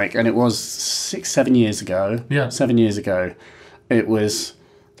into it, and it was 7 years ago. Yeah. 7 years ago, it was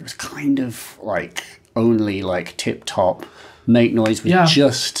kind of like only like Tip Top. Make Noise was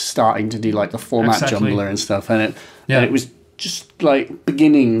just starting to do like the format jumbler and stuff, and it was just like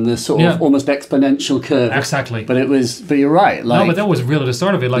beginning the sort of almost exponential curve. Exactly. But you're right. Like, no, but that was really the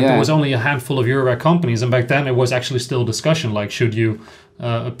start of it. Like there was only a handful of Eurorack companies, and back then it was actually still a discussion. Like, should you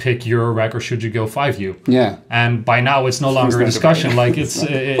pick Eurorack or should you go 5U? Yeah. And by now it's no longer a discussion. Like it's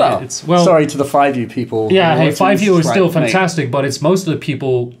sorry to the 5U people. Yeah, hey, 5U is still fantastic, but it's most of the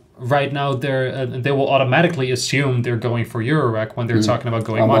people right now they will automatically assume they're going for Eurorack when they're talking about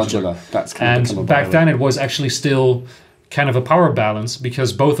going modular. That's kind of back then it was actually still kind of a power balance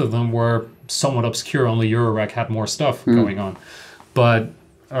because both of them were somewhat obscure. Only Eurorack had more stuff going on. But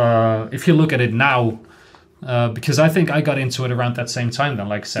if you look at it now, because I think I got into it around that same time then,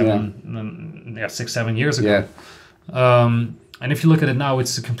 like 6, 7 years ago. Yeah. And if you look at it now,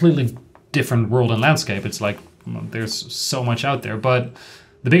 it's a completely different world and landscape. It's like there's so much out there. But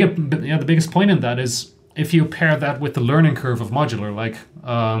the biggest point in that is if you pair that with the learning curve of modular, like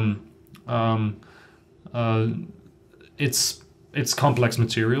it's complex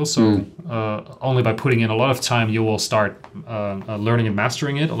material, so only by putting in a lot of time you will start learning and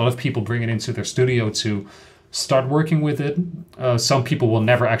mastering it. A lot of people bring it into their studio to start working with it. Some people will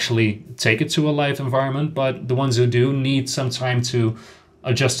never actually take it to a live environment, but the ones who do need some time to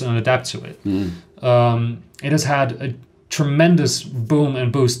adjust and adapt to it. It has had a tremendous boom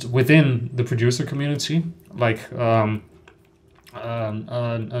and boost within the producer community. Like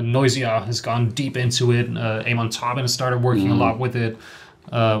Noisia has gone deep into it. Amon Tobin has started working a lot with it.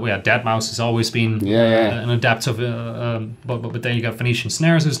 Deadmau5 has always been an adaptive, but then you got Phoenician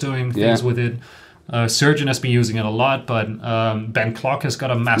Snares who's doing things with it. Surgeon has been using it a lot, but Ben Clock has got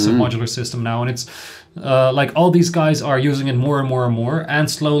a massive modular system now, and it's like all these guys are using it more and more and more, and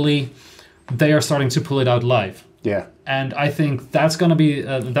slowly they are starting to pull it out live. Yeah. And I think that's going to be,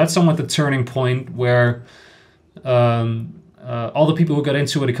 that's somewhat the turning point where all the people who got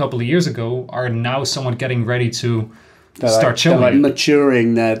into it a couple of years ago are now somewhat getting ready to start showing. They're like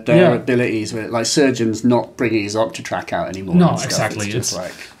maturing their abilities. Like Surgeon's not bringing his Octatrack out anymore. No, exactly. It's just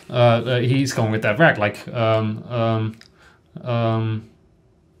like he's going with that rack. Like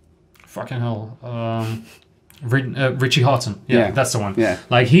fucking hell. Richie Houghton, that's the one. Yeah,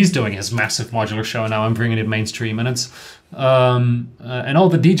 like he's doing his massive modular show now and bringing it mainstream, and it's and all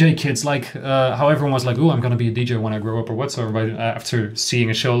the DJ kids, like how everyone was like, "Oh, I'm gonna be a DJ when I grow up" or whatsoever. But after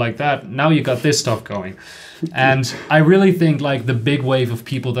seeing a show like that, now you got this stuff going, and I really think like the big wave of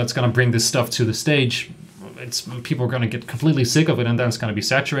people that's gonna bring this stuff to the stage, people are gonna get completely sick of it, and then it's gonna be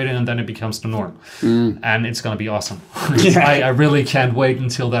saturated, and then it becomes the norm, and it's gonna be awesome. I really can't wait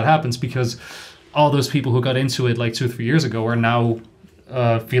until that happens, because all those people who got into it like 2 or 3 years ago are now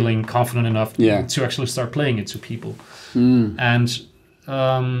feeling confident enough to actually start playing it to people. And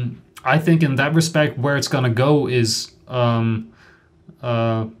I think in that respect, where it's going to go is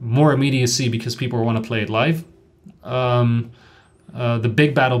more immediacy, because people want to play it live. The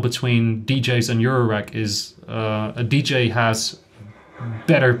big battle between DJs and Eurorack is a DJ has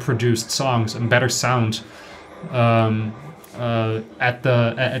better produced songs and better sound at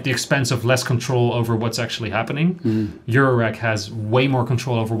the expense of less control over what's actually happening. Eurorack has way more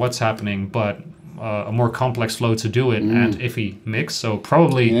control over what's happening, but a more complex flow to do it, and iffy mix. So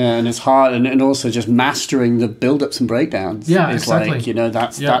probably and it's hard, and also just mastering the build-ups and breakdowns. Exactly. Like,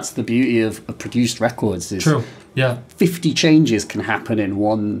 that's the beauty of produced records. Is True. 50 changes can happen in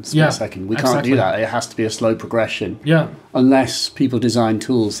one split second. We can't do that. It has to be a slow progression. Unless people design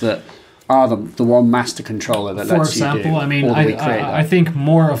tools that are the one master controller that lets you do. For example, I mean, I think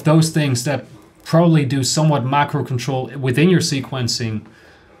more of those things that probably do somewhat macro control within your sequencing.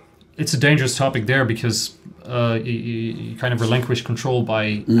 It's a dangerous topic there, because you kind of relinquish control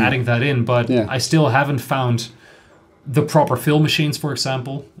by adding that in. But I still haven't found the proper fill machines, for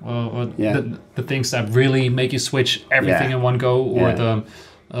example, the things that really make you switch everything in one go, or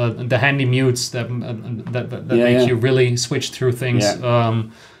the handy mutes that make you really switch through things.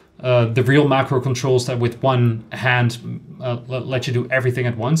 The real macro controls that with one hand let you do everything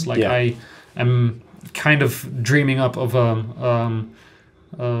at once. Like I am kind of dreaming up of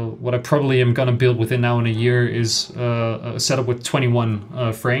what I probably am going to build within now in a year is a setup with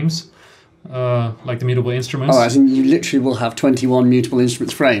 21 frames, like the mutable instruments. Oh, as in you literally will have 21 mutable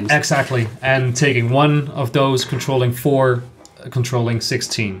instruments frames. Exactly, and taking one of those, controlling 4, controlling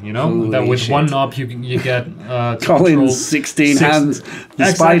 16, you know? Holy that with shit. one knob you get Colin's 16 hands.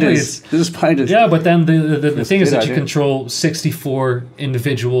 The spiders. The spiders. Yeah, but then the thing is that you control 64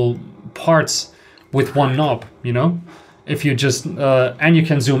 individual parts with one knob, you know? If you just and you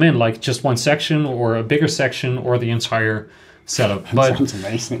can zoom in like just one section or a bigger section or the entire setup. That sounds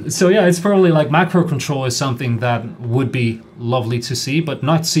amazing. So yeah, it's probably like macro control is something that would be lovely to see, but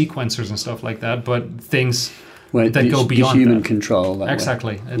not sequencers and stuff like that, but things that go beyond human that. Control.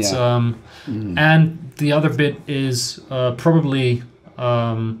 Exactly. It's and the other bit is probably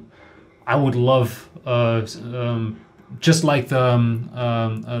I would love just like the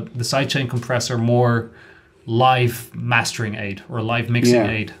sidechain compressor, more live mastering aid or live mixing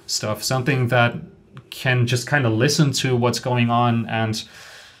aid stuff, something that can just kind of listen to what's going on and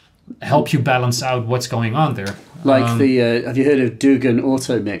help you balance out what's going on there. Like have you heard of Dugan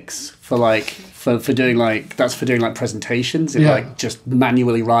Auto Mix for doing presentations? It like just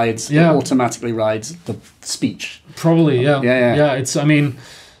manually rides, automatically rides the speech. Probably, yeah. It's, I mean,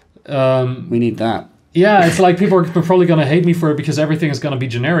 we need that. Yeah, it's like people are probably going to hate me for it because everything is going to be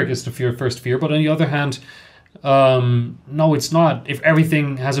generic is the first fear. But on the other hand, no, it's not. If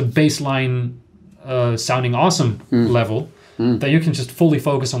everything has a baseline sounding awesome level, then you can just fully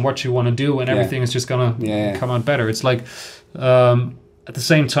focus on what you want to do, and everything is just going to come out better. It's like, at the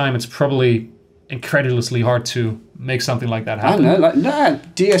same time, it's probably incredulously hard to make something like that happen. I don't know,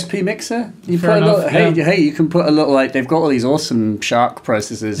 DSP mixer. You Fair put enough, a little, hey, you can put a little, like, they've got all these awesome Shark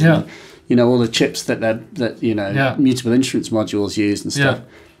processors. And, you know, all the chips that mutable instruments modules use and stuff.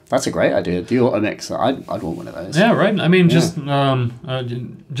 That's a great idea. The auto mixer, I'd want one of those. Yeah, right. I mean, just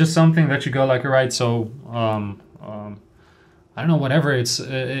something that you go like, all right, so I don't know, whatever. It's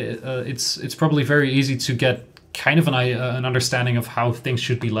probably very easy to get kind of an understanding of how things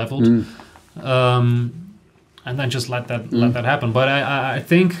should be leveled, and then just let that happen. But I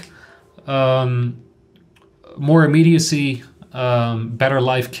think more immediacy, better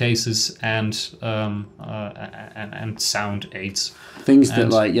live cases, and sound aids. Things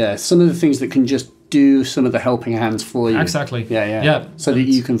that some of the things that can just do some of the helping hands for you. Exactly. Yeah. So that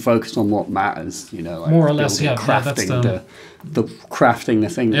you can focus on what matters. You know, like more or less. Crafting the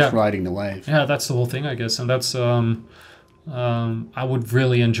thing that's riding the wave. Yeah, that's the whole thing, I guess, and that's I would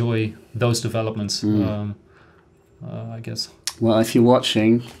really enjoy those developments. I guess. Well, if you're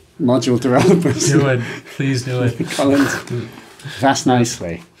watching, module developers, do it. Please do it. Colin, that's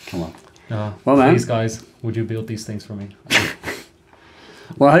nicely. Come on. Well, man. Please, guys, would you build these things for me?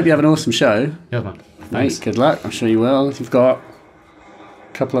 Well, I hope you have an awesome show. Yeah, man. Thanks. Mate, good luck. I'm sure you will. You've got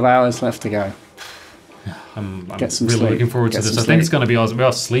a couple of hours left to go. Yeah, I'm Get some really sleep. looking forward to this. I think it's going to be awesome.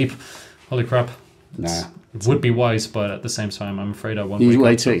 Well, sleep. Holy crap. Nah. It would be wise, but at the same time, I'm afraid I won't. You're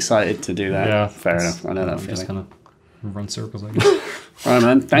way too excited to do that. Yeah. Fair enough. I know that I'm feeling. just going to run circles, I guess. All right,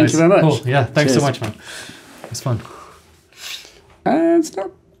 man. Thank you very much. Cool. Yeah, thanks Cheers. so much, man. It's fun. And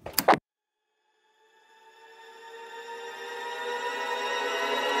stop.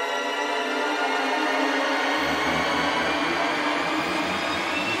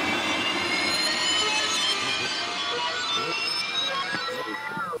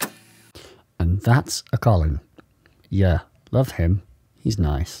 And that's a Colin. Yeah, love him. He's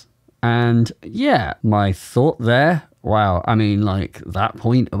nice. And yeah, my thought there, wow, I mean, like that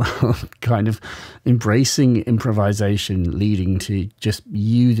point about kind of embracing improvisation leading to just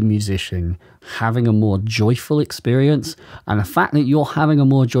you, the musician, having a more joyful experience, and the fact that you're having a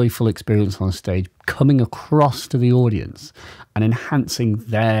more joyful experience on stage coming across to the audience and enhancing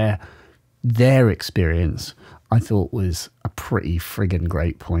their experience, I thought was a pretty friggin'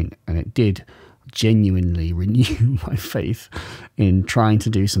 great point, and it did genuinely renew my faith in trying to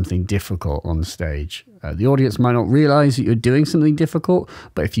do something difficult on stage. The audience might not realize that you're doing something difficult,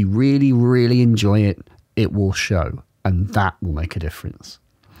 but if you really, really enjoy it, it will show, and that will make a difference.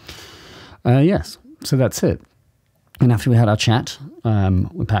 Yes, so that's it. And after we had our chat,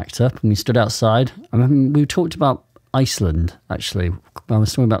 we packed up and we stood outside. I mean, we talked about Iceland, actually. I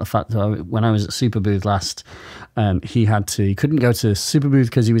was talking about the fact that when I was at Super Booth last, he couldn't go to Super Booth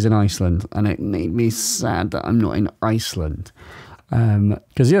because he was in Iceland, and it made me sad that I'm not in Iceland.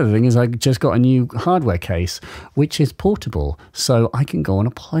 Because the other thing is I just got a new hardware case, which is portable, so I can go on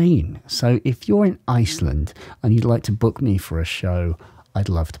a plane. So if you're in Iceland and you'd like to book me for a show, I'd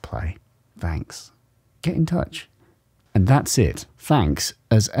love to play. Thanks. Get in touch. And that's it. Thanks,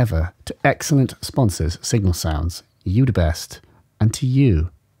 as ever, to excellent sponsors, Signal Sounds, you the best, and to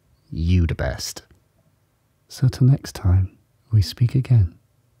you the best. So till next time, we speak again.